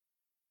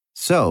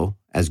 So,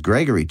 as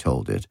Gregory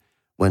told it,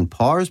 when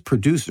Parr's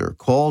producer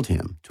called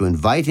him to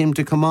invite him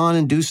to come on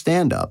and do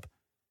stand-up,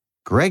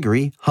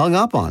 Gregory hung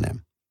up on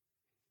him.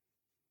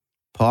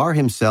 Parr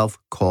himself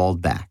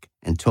called back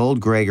and told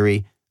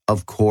Gregory,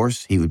 of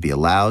course, he would be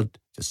allowed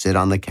to sit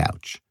on the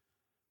couch.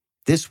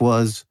 This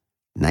was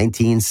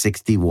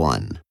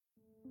 1961.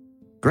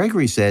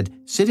 Gregory said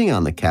sitting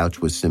on the couch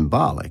was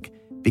symbolic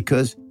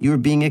because you were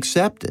being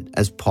accepted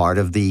as part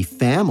of the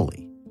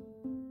family.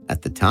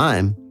 At the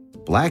time,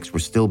 blacks were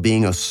still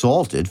being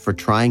assaulted for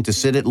trying to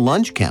sit at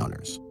lunch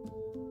counters.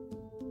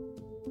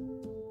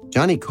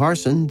 Johnny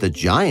Carson, the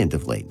giant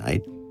of late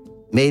night,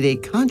 made a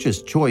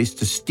conscious choice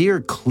to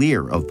steer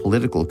clear of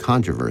political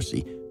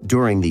controversy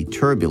during the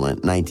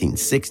turbulent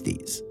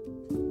 1960s.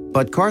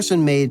 But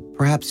Carson made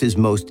perhaps his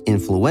most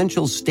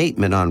influential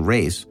statement on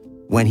race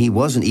when he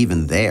wasn't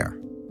even there.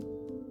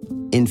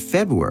 In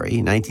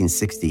February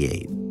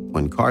 1968,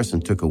 when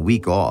Carson took a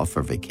week off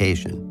for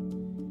vacation,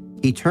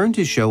 he turned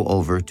his show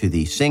over to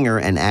the singer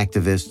and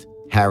activist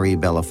Harry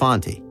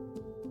Belafonte.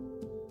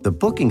 The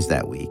bookings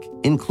that week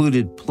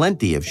included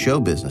plenty of show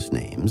business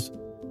names,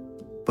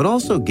 but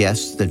also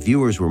guests that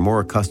viewers were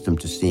more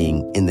accustomed to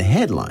seeing in the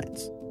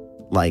headlines,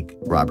 like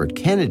Robert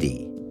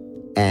Kennedy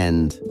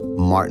and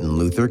Martin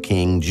Luther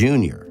King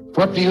Jr.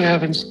 What do you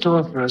have in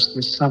store for us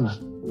this summer?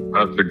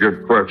 That's a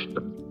good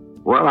question.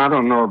 Well, I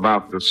don't know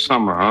about the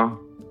summer.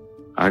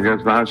 I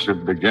guess I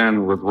should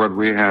begin with what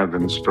we have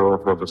in store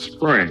for the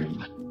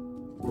spring.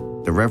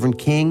 The Reverend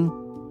King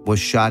was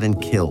shot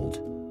and killed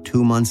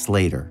 2 months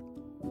later,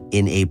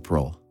 in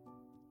April.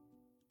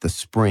 The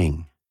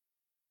spring.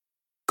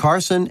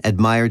 Carson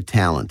admired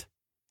talent.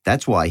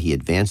 That's why he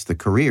advanced the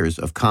careers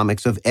of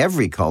comics of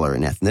every color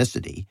and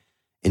ethnicity,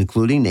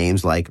 including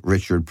names like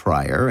Richard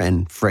Pryor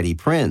and Freddie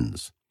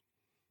Prinze.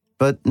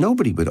 But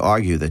nobody would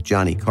argue that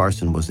Johnny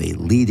Carson was a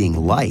leading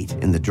light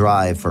in the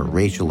drive for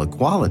racial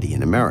equality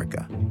in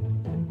America.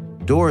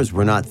 Doors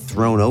were not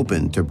thrown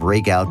open to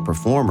breakout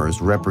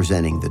performers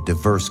representing the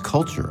diverse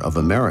culture of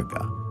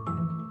America.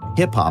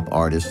 Hip-hop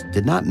artists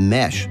did not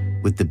mesh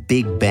with the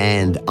big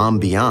band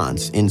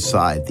ambiance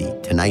inside the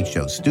Tonight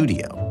Show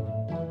studio.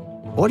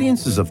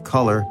 Audiences of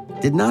color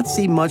did not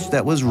see much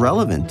that was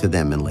relevant to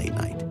them in late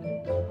night.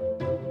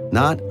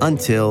 Not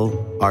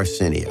until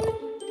Arsenio.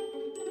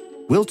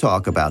 We'll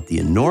talk about the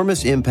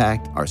enormous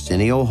impact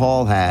Arsenio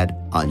Hall had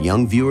on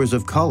young viewers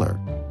of color,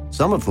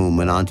 some of whom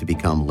went on to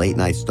become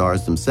late-night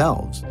stars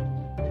themselves,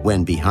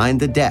 when Behind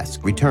the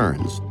Desk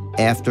returns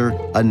after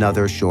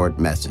another short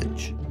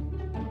message.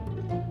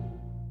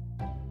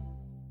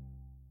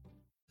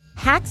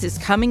 Hacks is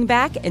coming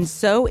back, and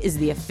so is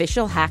the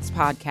official Hacks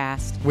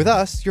podcast. With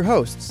us, your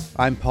hosts.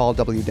 I'm Paul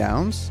W.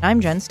 Downs. I'm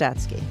Jen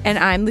Statsky. And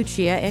I'm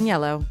Lucia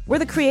Agnello. We're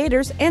the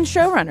creators and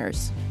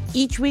showrunners.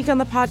 Each week on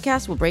the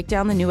podcast, we'll break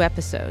down the new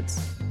episodes.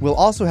 We'll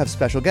also have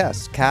special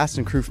guests, cast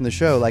and crew from the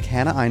show like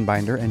Hannah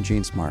Einbinder and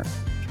Jean Smart.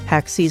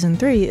 Hacks Season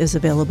 3 is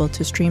available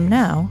to stream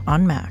now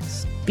on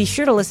Max. Be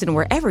sure to listen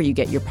wherever you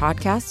get your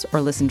podcasts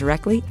or listen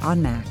directly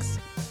on Max.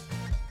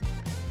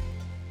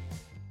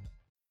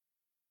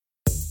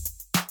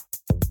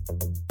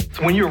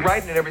 When you're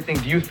writing and everything,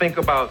 do you think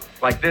about,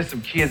 like, there's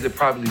some kids that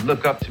probably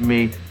look up to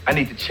me, I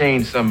need to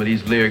change some of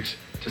these lyrics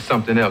to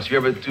something else? You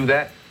ever do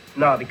that?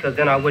 No, because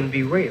then I wouldn't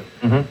be real.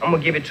 Mm-hmm. I'm gonna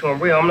give it to them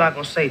real. I'm not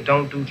gonna say,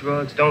 don't do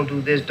drugs, don't do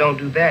this, don't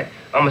do that.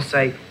 I'm gonna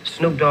say,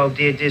 Snoop Dogg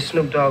did this,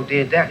 Snoop Dogg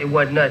did that. It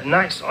wasn't nothing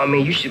nice. So, I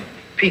mean, you should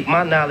peak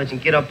my knowledge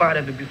and get up out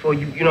of it before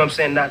you know what I'm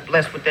saying, not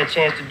blessed with that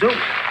chance to do it.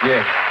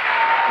 Yeah.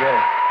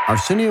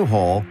 Arsenio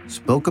Hall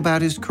spoke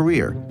about his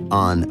career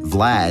on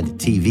Vlad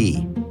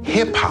TV.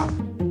 Hip-hop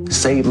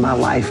saved my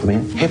life,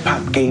 man.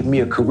 Hip-hop gave me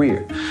a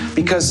career.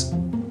 Because,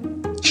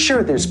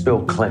 sure, there's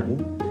Bill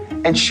Clinton,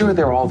 and sure,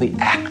 there are all the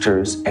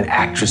actors and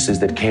actresses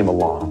that came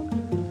along.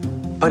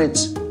 But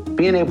it's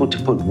being able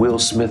to put Will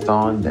Smith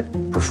on that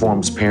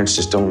performs Parents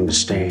Just Don't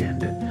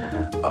Understand,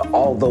 and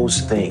all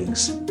those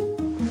things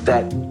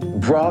that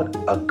brought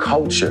a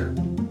culture.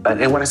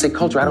 And when I say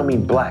culture, I don't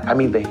mean black, I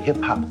mean the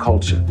hip-hop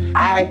culture.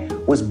 I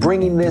was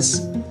bringing this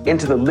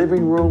into the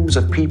living rooms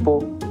of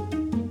people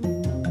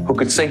who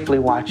could safely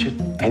watch it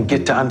and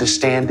get to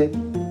understand it.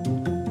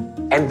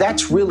 And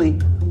that's really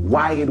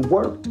why it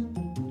worked.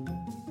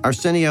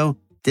 Arsenio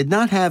did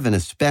not have an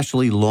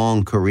especially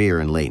long career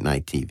in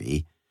late-night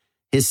TV.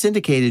 His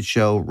syndicated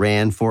show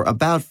ran for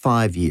about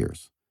 5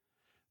 years.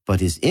 But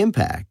his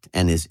impact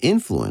and his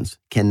influence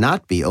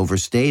cannot be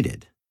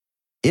overstated.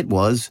 It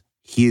was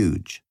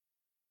huge.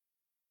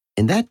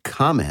 In that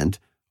comment,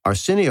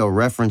 Arsenio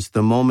referenced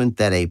the moment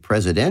that a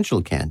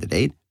presidential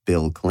candidate,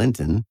 Bill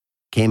Clinton,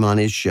 came on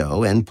his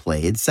show and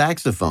played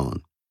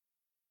saxophone.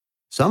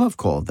 Some have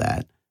called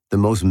that the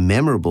most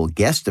memorable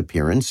guest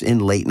appearance in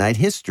late-night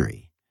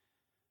history.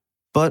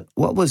 But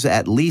what was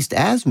at least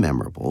as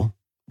memorable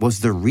was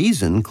the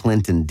reason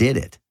Clinton did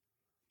it.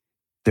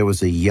 There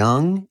was a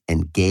young,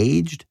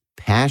 engaged,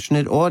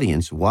 passionate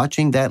audience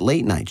watching that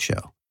late night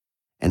show,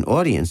 an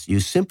audience you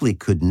simply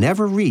could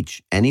never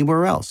reach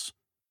anywhere else,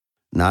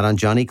 not on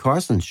Johnny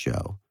Carson's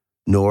show,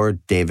 nor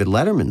David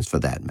Letterman's for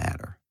that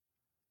matter.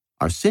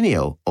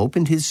 Arsenio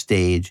opened his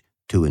stage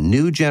to a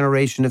new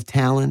generation of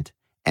talent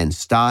and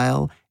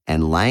style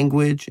and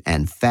language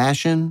and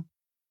fashion,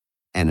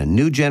 and a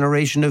new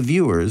generation of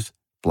viewers,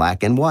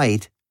 black and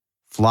white,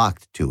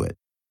 flocked to it.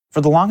 For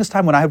the longest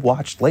time when I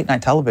watched late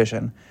night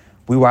television,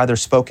 we were either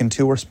spoken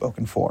to or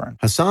spoken for.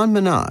 Hasan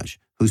Minhaj,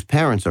 whose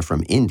parents are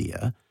from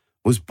India,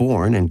 was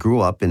born and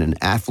grew up in an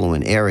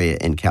affluent area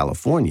in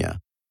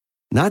California,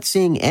 not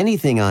seeing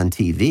anything on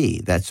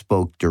TV that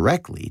spoke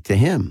directly to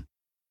him.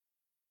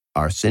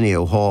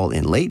 Arsenio Hall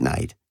in late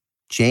night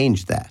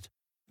changed that.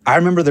 I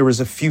remember there was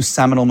a few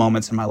seminal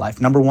moments in my life.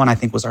 Number one, I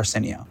think, was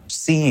Arsenio.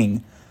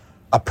 Seeing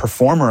a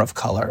performer of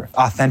color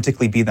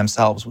authentically be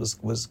themselves was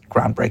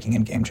groundbreaking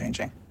and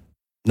game-changing.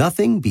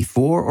 Nothing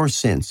before or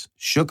since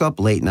shook up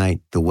late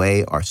night the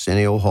way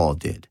Arsenio Hall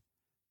did.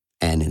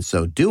 And in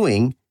so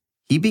doing,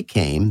 he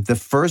became the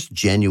first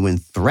genuine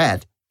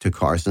threat to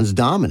Carson's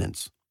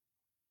dominance.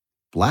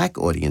 Black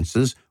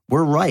audiences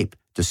were ripe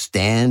to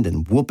stand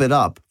and whoop it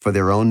up for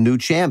their own new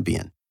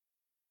champion.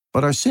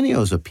 But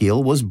Arsenio's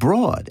appeal was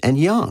broad and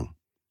young.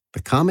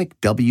 The comic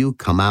W.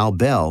 Kamau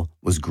Bell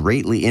was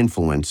greatly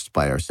influenced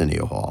by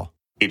Arsenio Hall.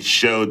 It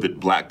showed that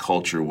black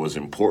culture was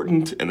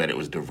important and that it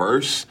was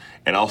diverse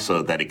and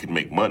also that it could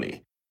make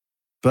money.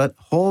 But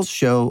Hall's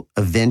show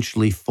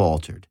eventually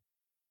faltered,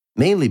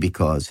 mainly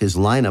because his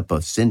lineup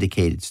of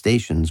syndicated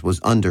stations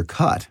was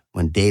undercut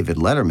when David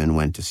Letterman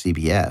went to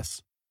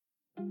CBS.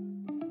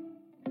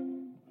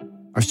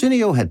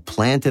 Arsenio had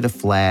planted a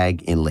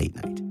flag in late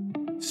night.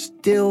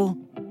 Still,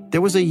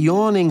 there was a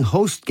yawning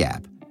host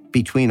gap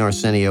between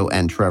Arsenio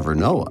and Trevor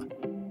Noah,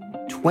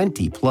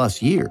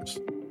 20-plus years.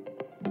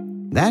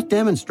 That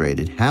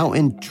demonstrated how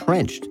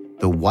entrenched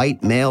the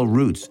white male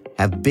roots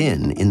have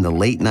been in the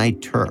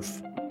late-night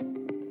turf.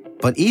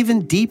 But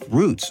even deep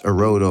roots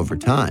erode over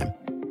time.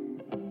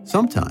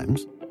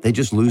 Sometimes they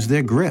just lose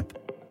their grip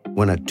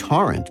when a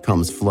torrent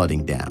comes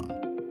flooding down.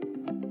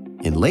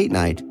 In late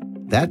night,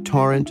 that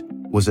torrent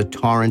was a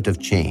torrent of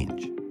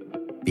change,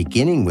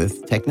 beginning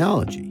with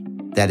technology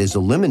that is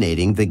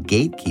eliminating the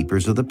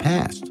gatekeepers of the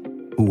past,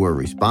 who were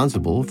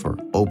responsible for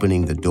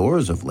opening the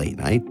doors of late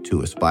night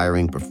to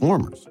aspiring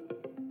performers,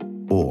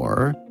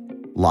 or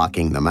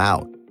locking them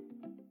out.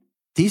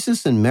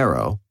 Desus and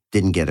Mero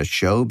didn't get a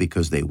show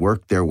because they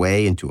worked their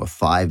way into a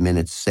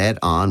 5-minute set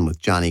on with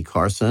Johnny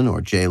Carson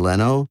or Jay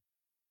Leno.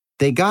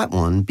 They got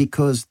one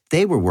because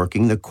they were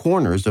working the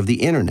corners of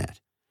the internet,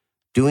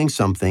 doing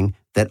something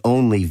that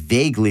only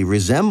vaguely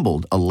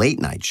resembled a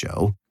late-night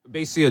show.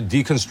 Basically a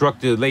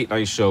deconstructed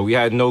late-night show. We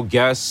had no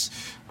guests.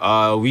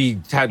 We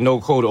had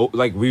no code.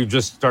 We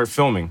just start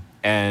filming.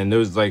 And there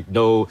was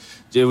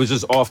it was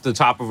just off the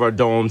top of our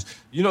domes.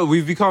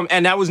 We've become,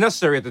 and that was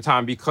necessary at the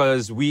time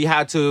because we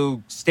had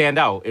to stand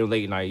out in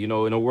late night, in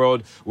a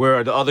world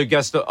where the other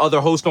guests, the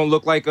other hosts don't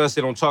look like us,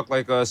 they don't talk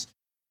like us.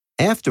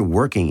 After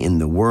working in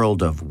the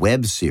world of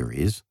web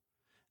series,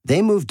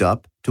 they moved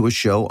up to a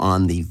show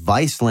on the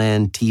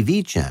Viceland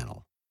TV channel.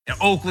 In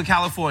Oakland,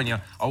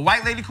 California, a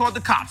white lady called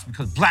the cops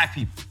because black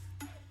people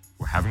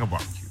were having a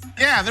barbecue.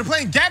 Yeah, they're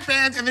playing Get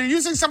Band and they're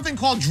using something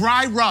called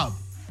dry rub.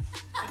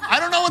 I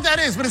don't know what that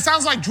is, but it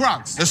sounds like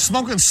drugs. They're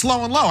smoking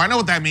slow and low. I know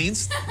what that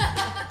means.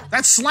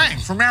 That's slang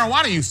for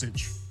marijuana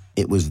usage.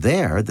 It was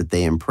there that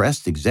they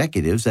impressed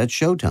executives at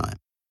Showtime.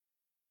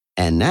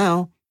 And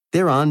now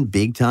they're on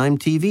big-time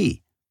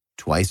TV,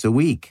 twice a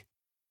week.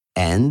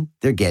 And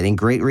they're getting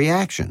great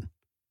reaction,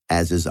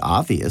 as is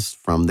obvious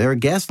from their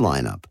guest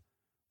lineup,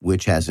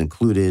 which has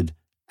included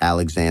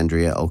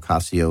Alexandria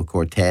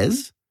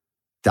Ocasio-Cortez,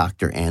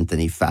 Dr.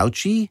 Anthony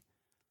Fauci,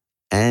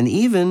 and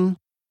even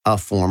a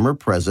former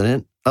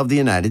president of the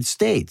United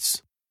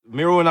States.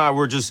 Mero and I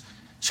were just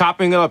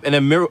chopping it up, and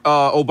then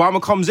Obama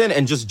comes in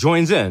and just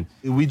joins in.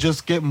 We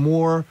just get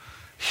more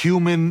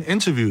human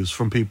interviews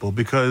from people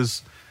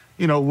because,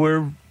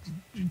 we're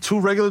two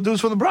regular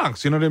dudes from the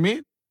Bronx, you know what I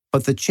mean?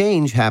 But the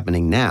change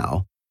happening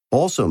now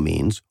also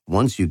means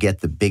once you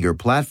get the bigger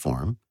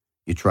platform,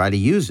 you try to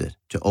use it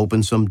to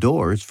open some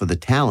doors for the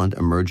talent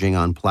emerging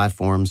on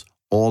platforms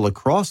all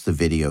across the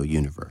video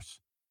universe.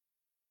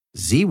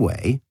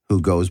 Ziwe,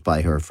 who goes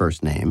by her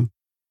first name,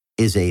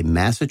 is a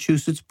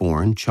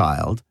Massachusetts-born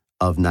child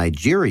of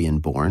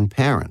Nigerian-born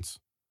parents.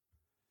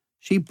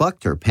 She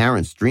bucked her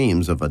parents'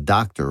 dreams of a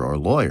doctor or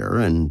lawyer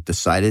and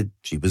decided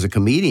she was a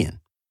comedian.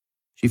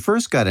 She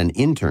first got an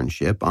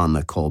internship on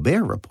the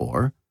Colbert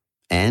Report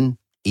and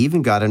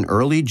even got an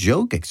early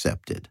joke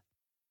accepted.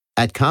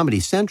 At Comedy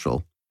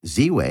Central,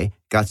 Ziwe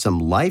got some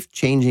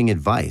life-changing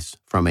advice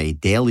from a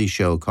Daily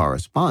Show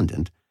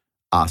correspondent,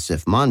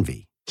 Asif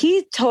Manvi.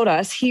 He told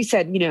us, he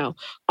said,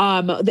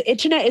 the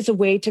internet is a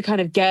way to kind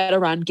of get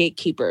around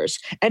gatekeepers.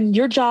 And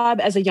your job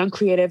as a young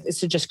creative is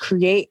to just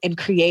create and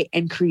create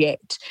and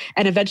create.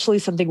 And eventually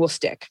something will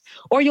stick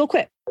or you'll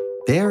quit.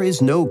 There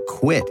is no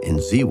quit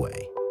in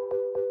Z-Way.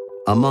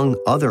 Among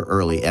other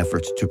early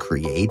efforts to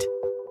create,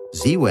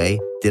 Z-Way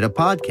did a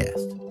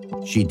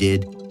podcast. She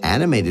did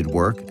animated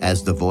work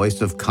as the voice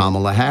of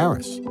Kamala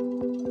Harris.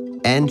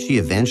 And she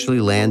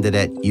eventually landed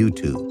at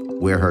YouTube,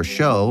 where her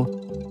show,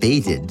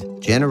 Baited,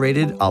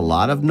 generated a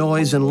lot of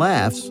noise and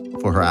laughs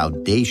for her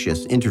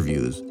audacious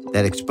interviews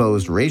that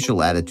exposed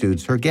racial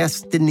attitudes her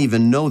guests didn't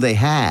even know they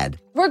had.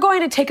 We're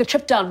going to take a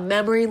trip down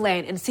memory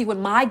lane and see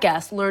when my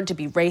guests learned to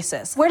be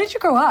racist. Where did you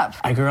grow up?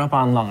 I grew up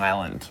on Long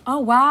Island. Oh,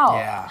 wow.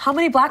 Yeah. How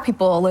many black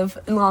people live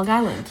in Long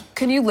Island?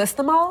 Can you list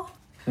them all?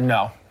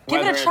 No.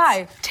 Give it a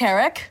try.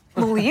 Tarek,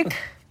 Malik.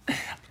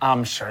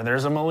 I'm sure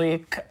there's a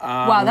Malik.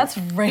 Wow, that's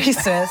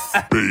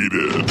racist.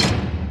 Baited.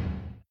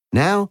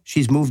 Now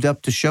she's moved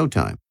up to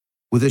Showtime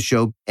with a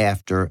show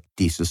after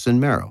Desus and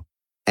Mero.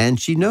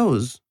 And she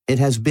knows it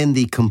has been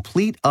the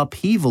complete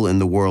upheaval in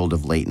the world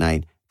of late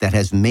night that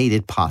has made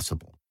it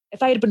possible.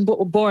 If I had been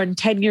born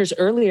 10 years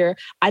earlier,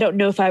 I don't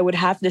know if I would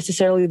have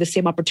necessarily the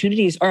same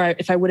opportunities or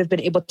if I would have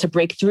been able to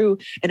break through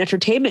in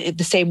entertainment in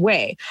the same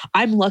way.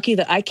 I'm lucky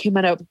that I came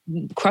at a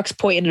crux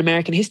point in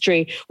American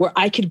history where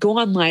I could go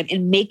online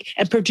and make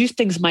and produce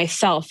things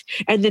myself.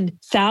 And then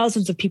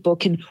thousands of people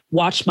can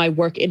watch my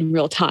work in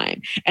real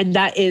time. And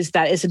that is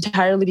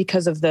entirely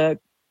because of the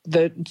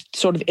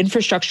sort of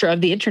infrastructure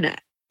of the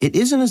internet. It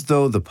isn't as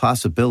though the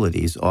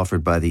possibilities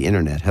offered by the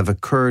internet have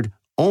occurred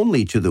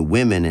only to the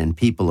women and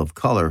people of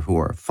color who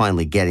are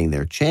finally getting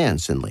their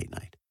chance in late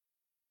night.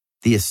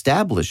 The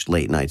established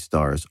late night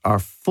stars are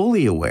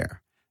fully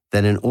aware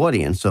that an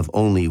audience of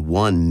only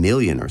 1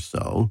 million or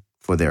so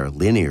for their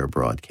linear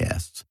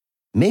broadcasts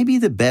may be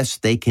the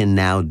best they can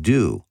now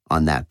do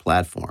on that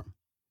platform.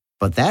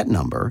 But that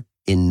number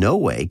in no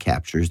way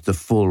captures the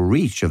full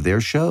reach of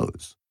their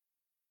shows.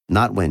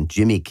 Not when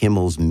Jimmy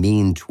Kimmel's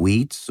mean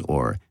tweets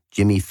or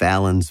Jimmy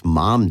Fallon's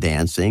mom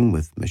dancing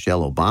with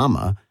Michelle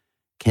Obama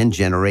can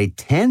generate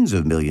tens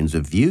of millions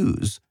of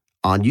views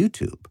on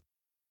YouTube.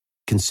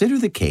 Consider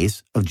the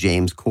case of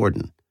James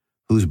Corden,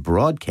 whose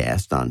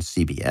broadcast on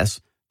CBS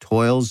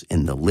toils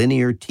in the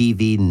linear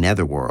TV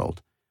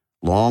netherworld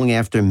long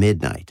after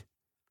midnight,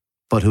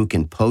 but who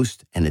can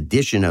post an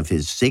edition of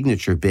his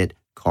signature bit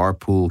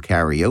Carpool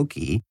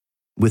Karaoke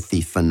with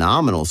the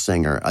phenomenal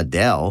singer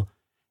Adele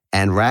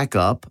and rack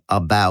up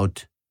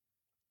about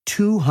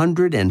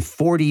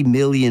 240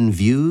 million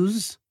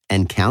views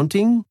and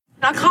counting?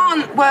 I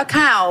can't work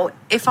out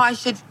if I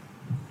should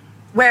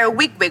wear a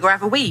wig or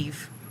have a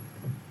weave.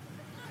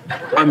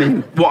 I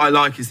mean, what I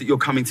like is that you're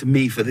coming to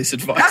me for this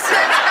advice.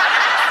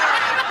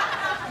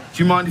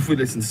 Do you mind if we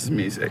listen to some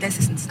music? Let's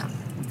listen to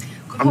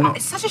some.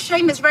 It's such a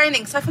shame it's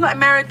raining, because I feel like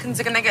Americans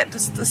are going to get to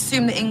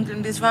assume that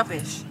England is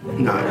rubbish. No,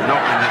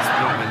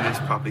 not when this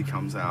puppy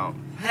comes out.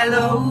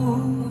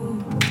 Hello.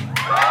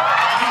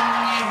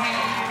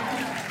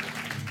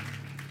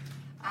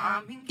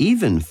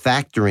 Even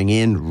factoring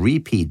in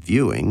repeat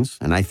viewings,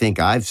 and I think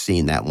I've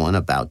seen that one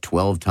about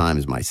 12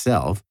 times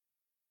myself,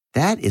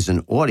 that is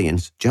an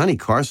audience Johnny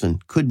Carson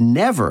could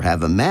never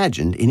have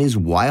imagined in his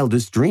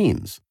wildest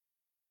dreams.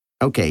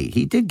 Okay,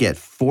 he did get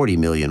 40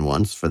 million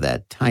once for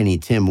that Tiny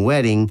Tim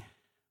wedding,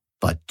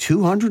 but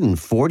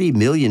 240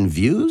 million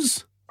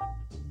views?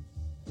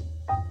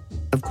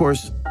 Of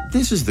course,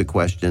 this is the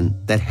question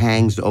that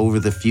hangs over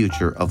the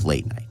future of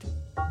late night.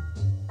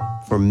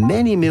 For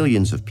many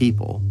millions of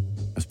people,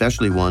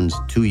 especially ones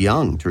too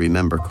young to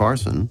remember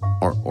Carson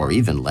or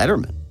even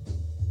Letterman,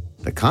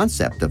 the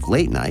concept of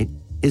late night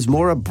is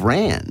more a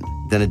brand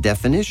than a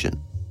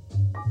definition.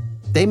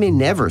 They may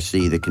never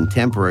see the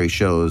contemporary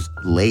shows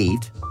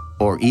late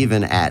or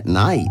even at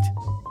night.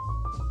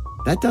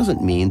 That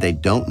doesn't mean they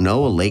don't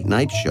know a late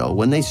night show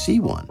when they see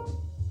one,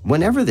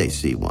 whenever they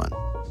see one.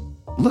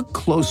 Look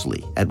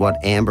closely at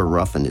what Amber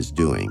Ruffin is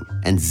doing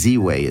and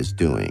Z-Way is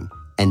doing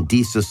and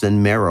Desus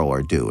and Mero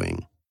are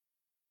doing.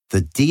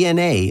 The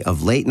DNA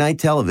of late night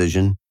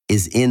television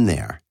is in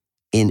there,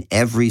 in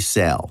every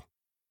cell.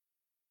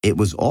 It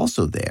was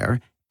also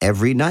there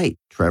every night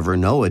Trevor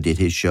Noah did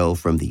his show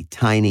from the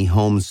tiny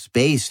home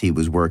space he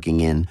was working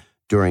in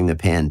during the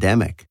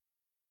pandemic.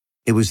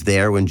 It was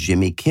there when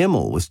Jimmy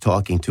Kimmel was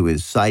talking to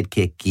his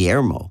sidekick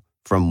Guillermo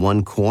from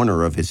one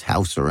corner of his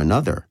house or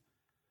another.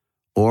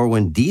 Or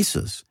when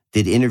Desus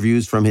did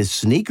interviews from his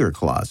sneaker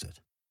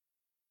closet.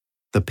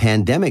 The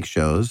pandemic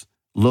shows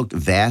looked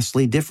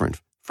vastly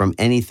different from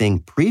anything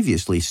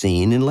previously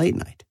seen in late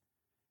night.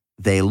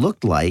 They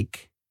looked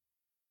like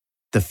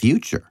the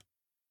future.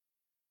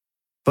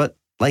 But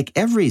like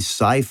every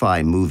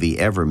sci-fi movie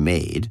ever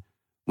made,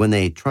 when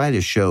they try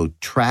to show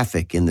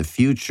traffic in the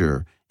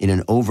future in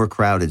an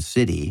overcrowded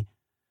city,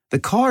 the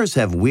cars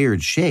have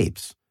weird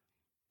shapes,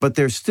 but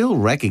they're still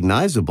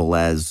recognizable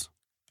as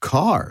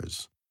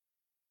cars.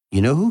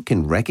 You know who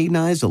can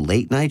recognize a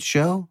late night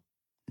show?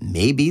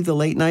 Maybe the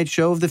late night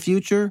show of the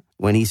future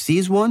when he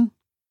sees one?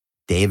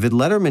 David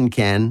Letterman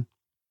can,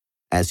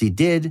 as he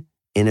did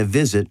in A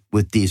Visit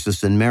with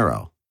Desus and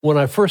Mero. When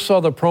I first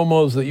saw the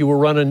promos that you were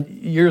running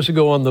years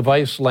ago on the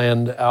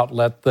Viceland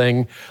outlet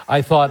thing,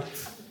 I thought,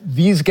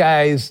 these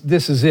guys,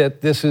 this is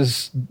it. This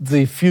is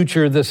the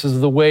future. This is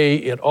the way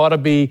it ought to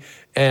be.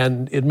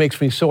 And it makes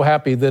me so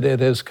happy that it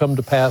has come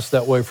to pass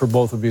that way for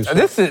both of you. So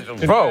This is,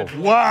 bro.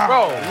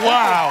 Wow.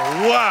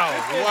 Wow.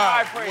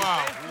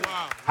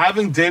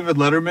 Having David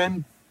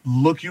Letterman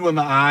look you in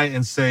the eye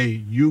and say,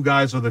 you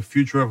guys are the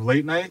future of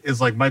late night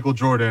is like Michael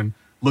Jordan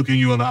looking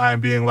you in the eye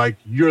and being like,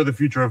 you're the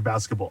future of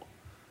basketball.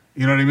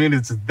 You know what I mean?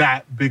 It's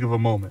that big of a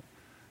moment.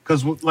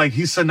 Because, like,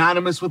 he's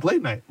synonymous with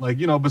late night. Like,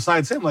 you know,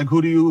 besides him, like,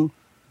 who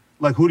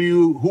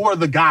are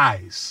the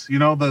guys? You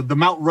know, the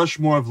Mount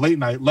Rushmore of late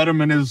night.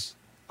 Letterman is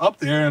up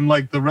there, and,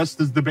 like, the rest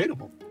is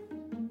debatable.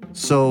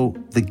 So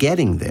the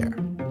getting there,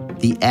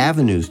 the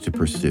avenues to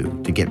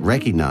pursue to get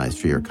recognized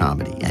for your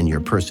comedy and your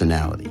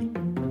personality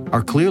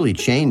are clearly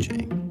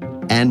changing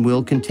and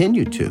will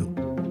continue to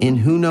in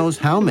who knows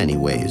how many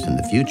ways in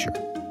the future.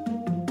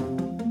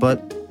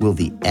 But will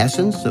the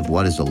essence of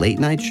what is a late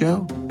night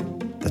show,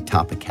 the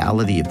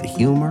topicality of the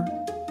humor,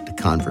 the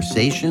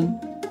conversation,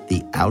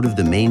 the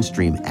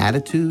out-of-the-mainstream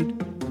attitude,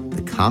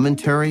 the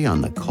commentary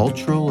on the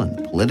cultural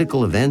and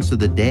political events of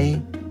the day,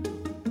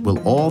 will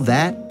all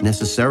that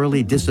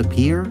necessarily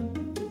disappear?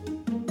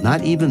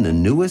 Not even the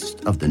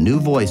newest of the new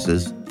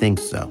voices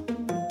thinks so.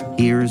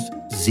 Here's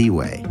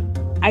Z-Way.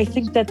 I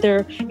think that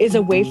there is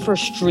a way for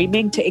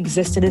streaming to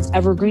exist in its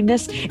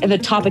evergreenness and the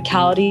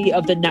topicality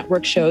of the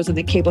network shows and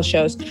the cable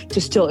shows to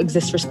still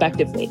exist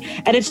respectively.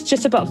 And it's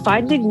just about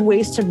finding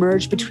ways to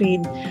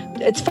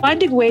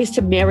finding ways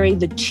to marry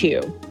the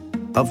two.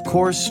 Of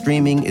course,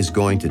 streaming is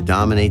going to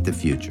dominate the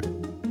future,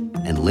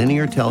 and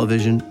linear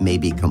television may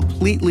be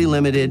completely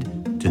limited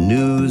to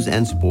news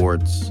and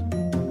sports,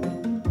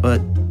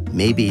 but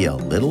maybe a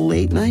little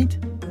late night?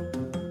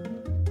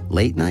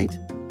 Late night,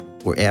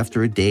 or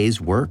after a day's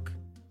work,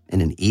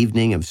 and an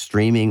evening of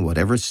streaming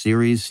whatever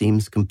series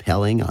seems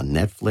compelling on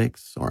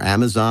Netflix or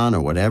Amazon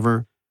or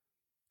whatever,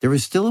 there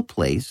is still a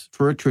place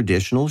for a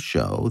traditional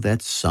show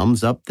that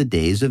sums up the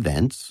day's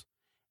events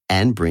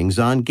and brings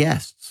on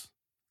guests,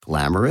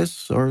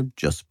 glamorous or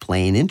just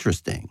plain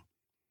interesting.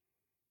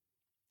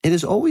 It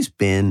has always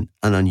been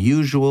an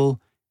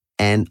unusual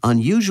and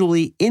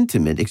unusually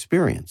intimate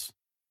experience.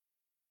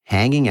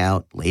 Hanging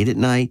out late at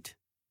night,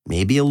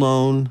 maybe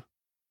alone,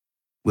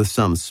 with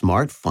some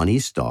smart, funny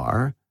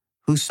star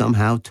who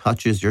somehow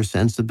touches your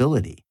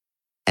sensibility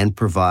and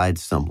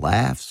provides some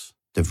laughs,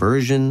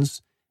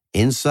 diversions,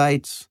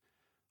 insights,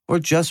 or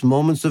just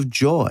moments of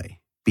joy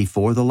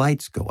before the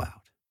lights go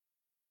out.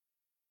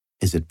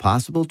 Is it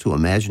possible to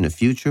imagine a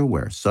future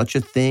where such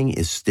a thing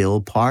is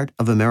still part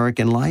of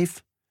American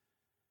life?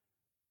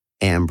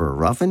 Amber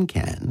Ruffin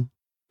can.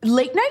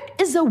 Late night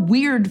is a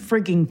weird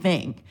frigging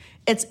thing.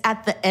 It's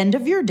at the end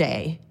of your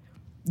day.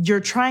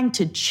 You're trying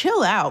to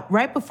chill out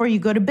right before you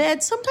go to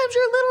bed. Sometimes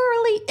you're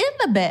literally in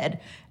the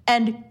bed.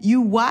 And you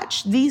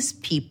watch these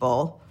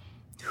people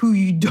who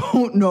you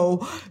don't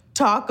know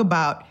talk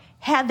about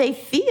how they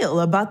feel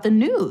about the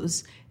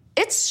news.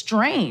 It's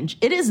strange.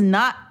 It is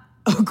not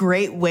a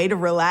great way to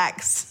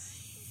relax.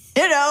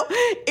 You know,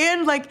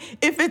 and like,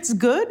 if it's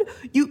good,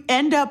 you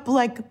end up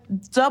like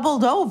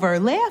doubled over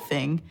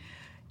laughing.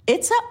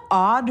 It's an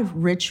odd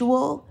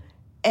ritual,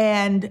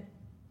 and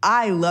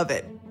I love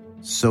it.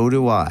 So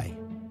do I.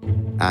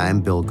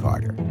 I'm Bill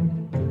Carter.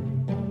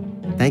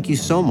 Thank you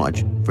so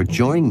much for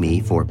joining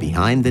me for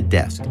Behind the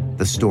Desk,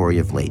 the story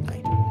of late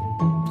night.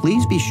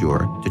 Please be sure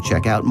to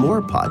check out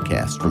more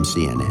podcasts from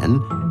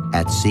CNN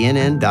at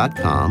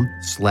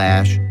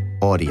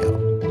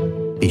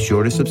cnn.com/audio. Be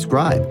sure to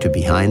subscribe to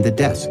Behind the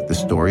Desk, the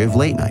story of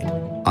late night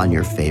on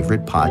your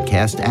favorite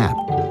podcast app.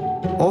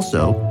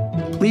 Also,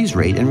 please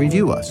rate and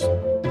review us.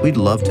 We'd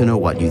love to know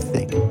what you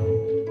think.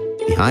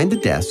 Behind the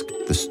Desk,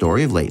 the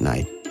story of late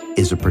night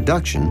is a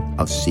production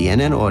of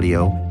CNN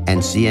Audio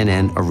and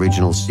CNN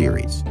Original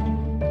Series.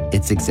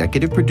 It's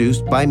executive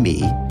produced by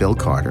me, Bill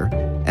Carter,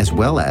 as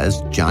well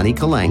as Johnny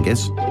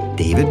Kalangas,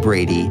 David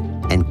Brady,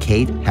 and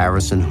Kate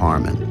Harrison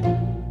Harmon.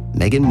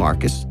 Megan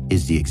Marcus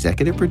is the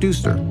executive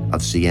producer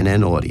of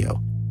CNN Audio.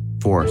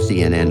 For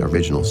CNN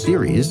Original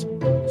Series,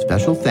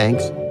 special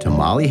thanks to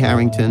Molly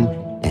Harrington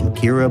and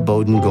Kira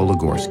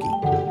Bowden-Goligorsky.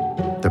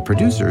 The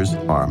producers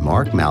are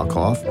Mark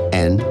Malkoff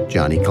and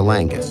Johnny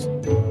Kalangas.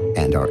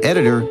 And our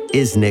editor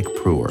is Nick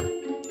Pruer.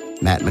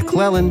 Matt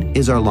McClellan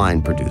is our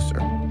line producer.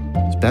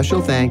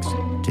 Special thanks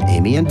to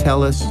Amy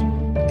Antelis,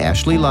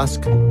 Ashley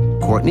Lusk,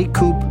 Courtney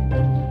Coop,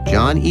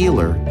 John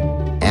Ealer,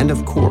 and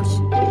of course,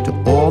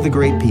 to all the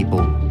great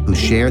people who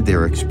shared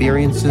their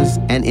experiences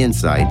and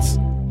insights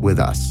with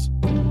us.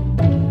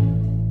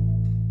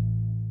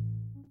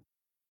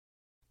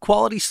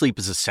 Quality sleep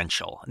is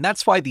essential, and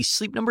that's why the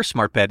Sleep Number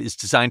Smart Bed is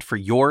designed for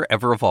your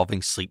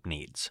ever-evolving sleep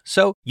needs.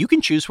 So you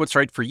can choose what's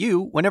right for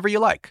you whenever you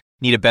like.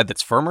 Need a bed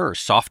that's firmer or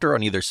softer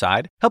on either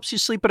side? Helps you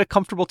sleep at a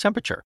comfortable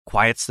temperature.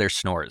 Quiets their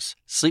snores.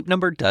 Sleep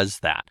Number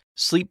does that.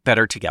 Sleep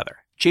better together.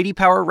 JD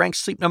Power ranks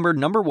Sleep Number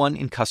number 1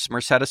 in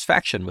customer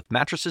satisfaction with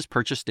mattresses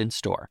purchased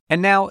in-store.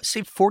 And now,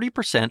 save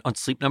 40% on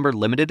Sleep Number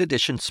limited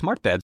edition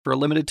smart beds for a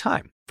limited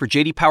time. For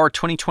JD Power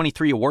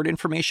 2023 award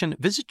information,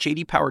 visit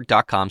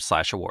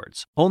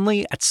jdpower.com/awards.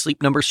 Only at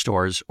Sleep Number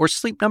stores or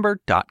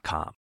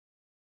sleepnumber.com.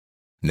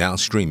 Now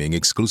streaming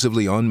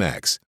exclusively on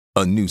Max,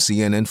 a new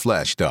CNN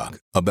Flash doc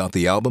about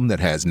the album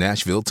that has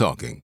Nashville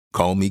talking,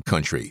 Call Me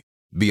Country.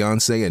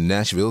 Beyoncé and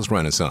Nashville's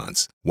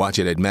Renaissance. Watch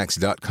it at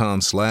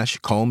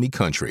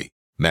max.com/callmecountry.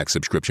 Max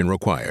subscription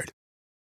required.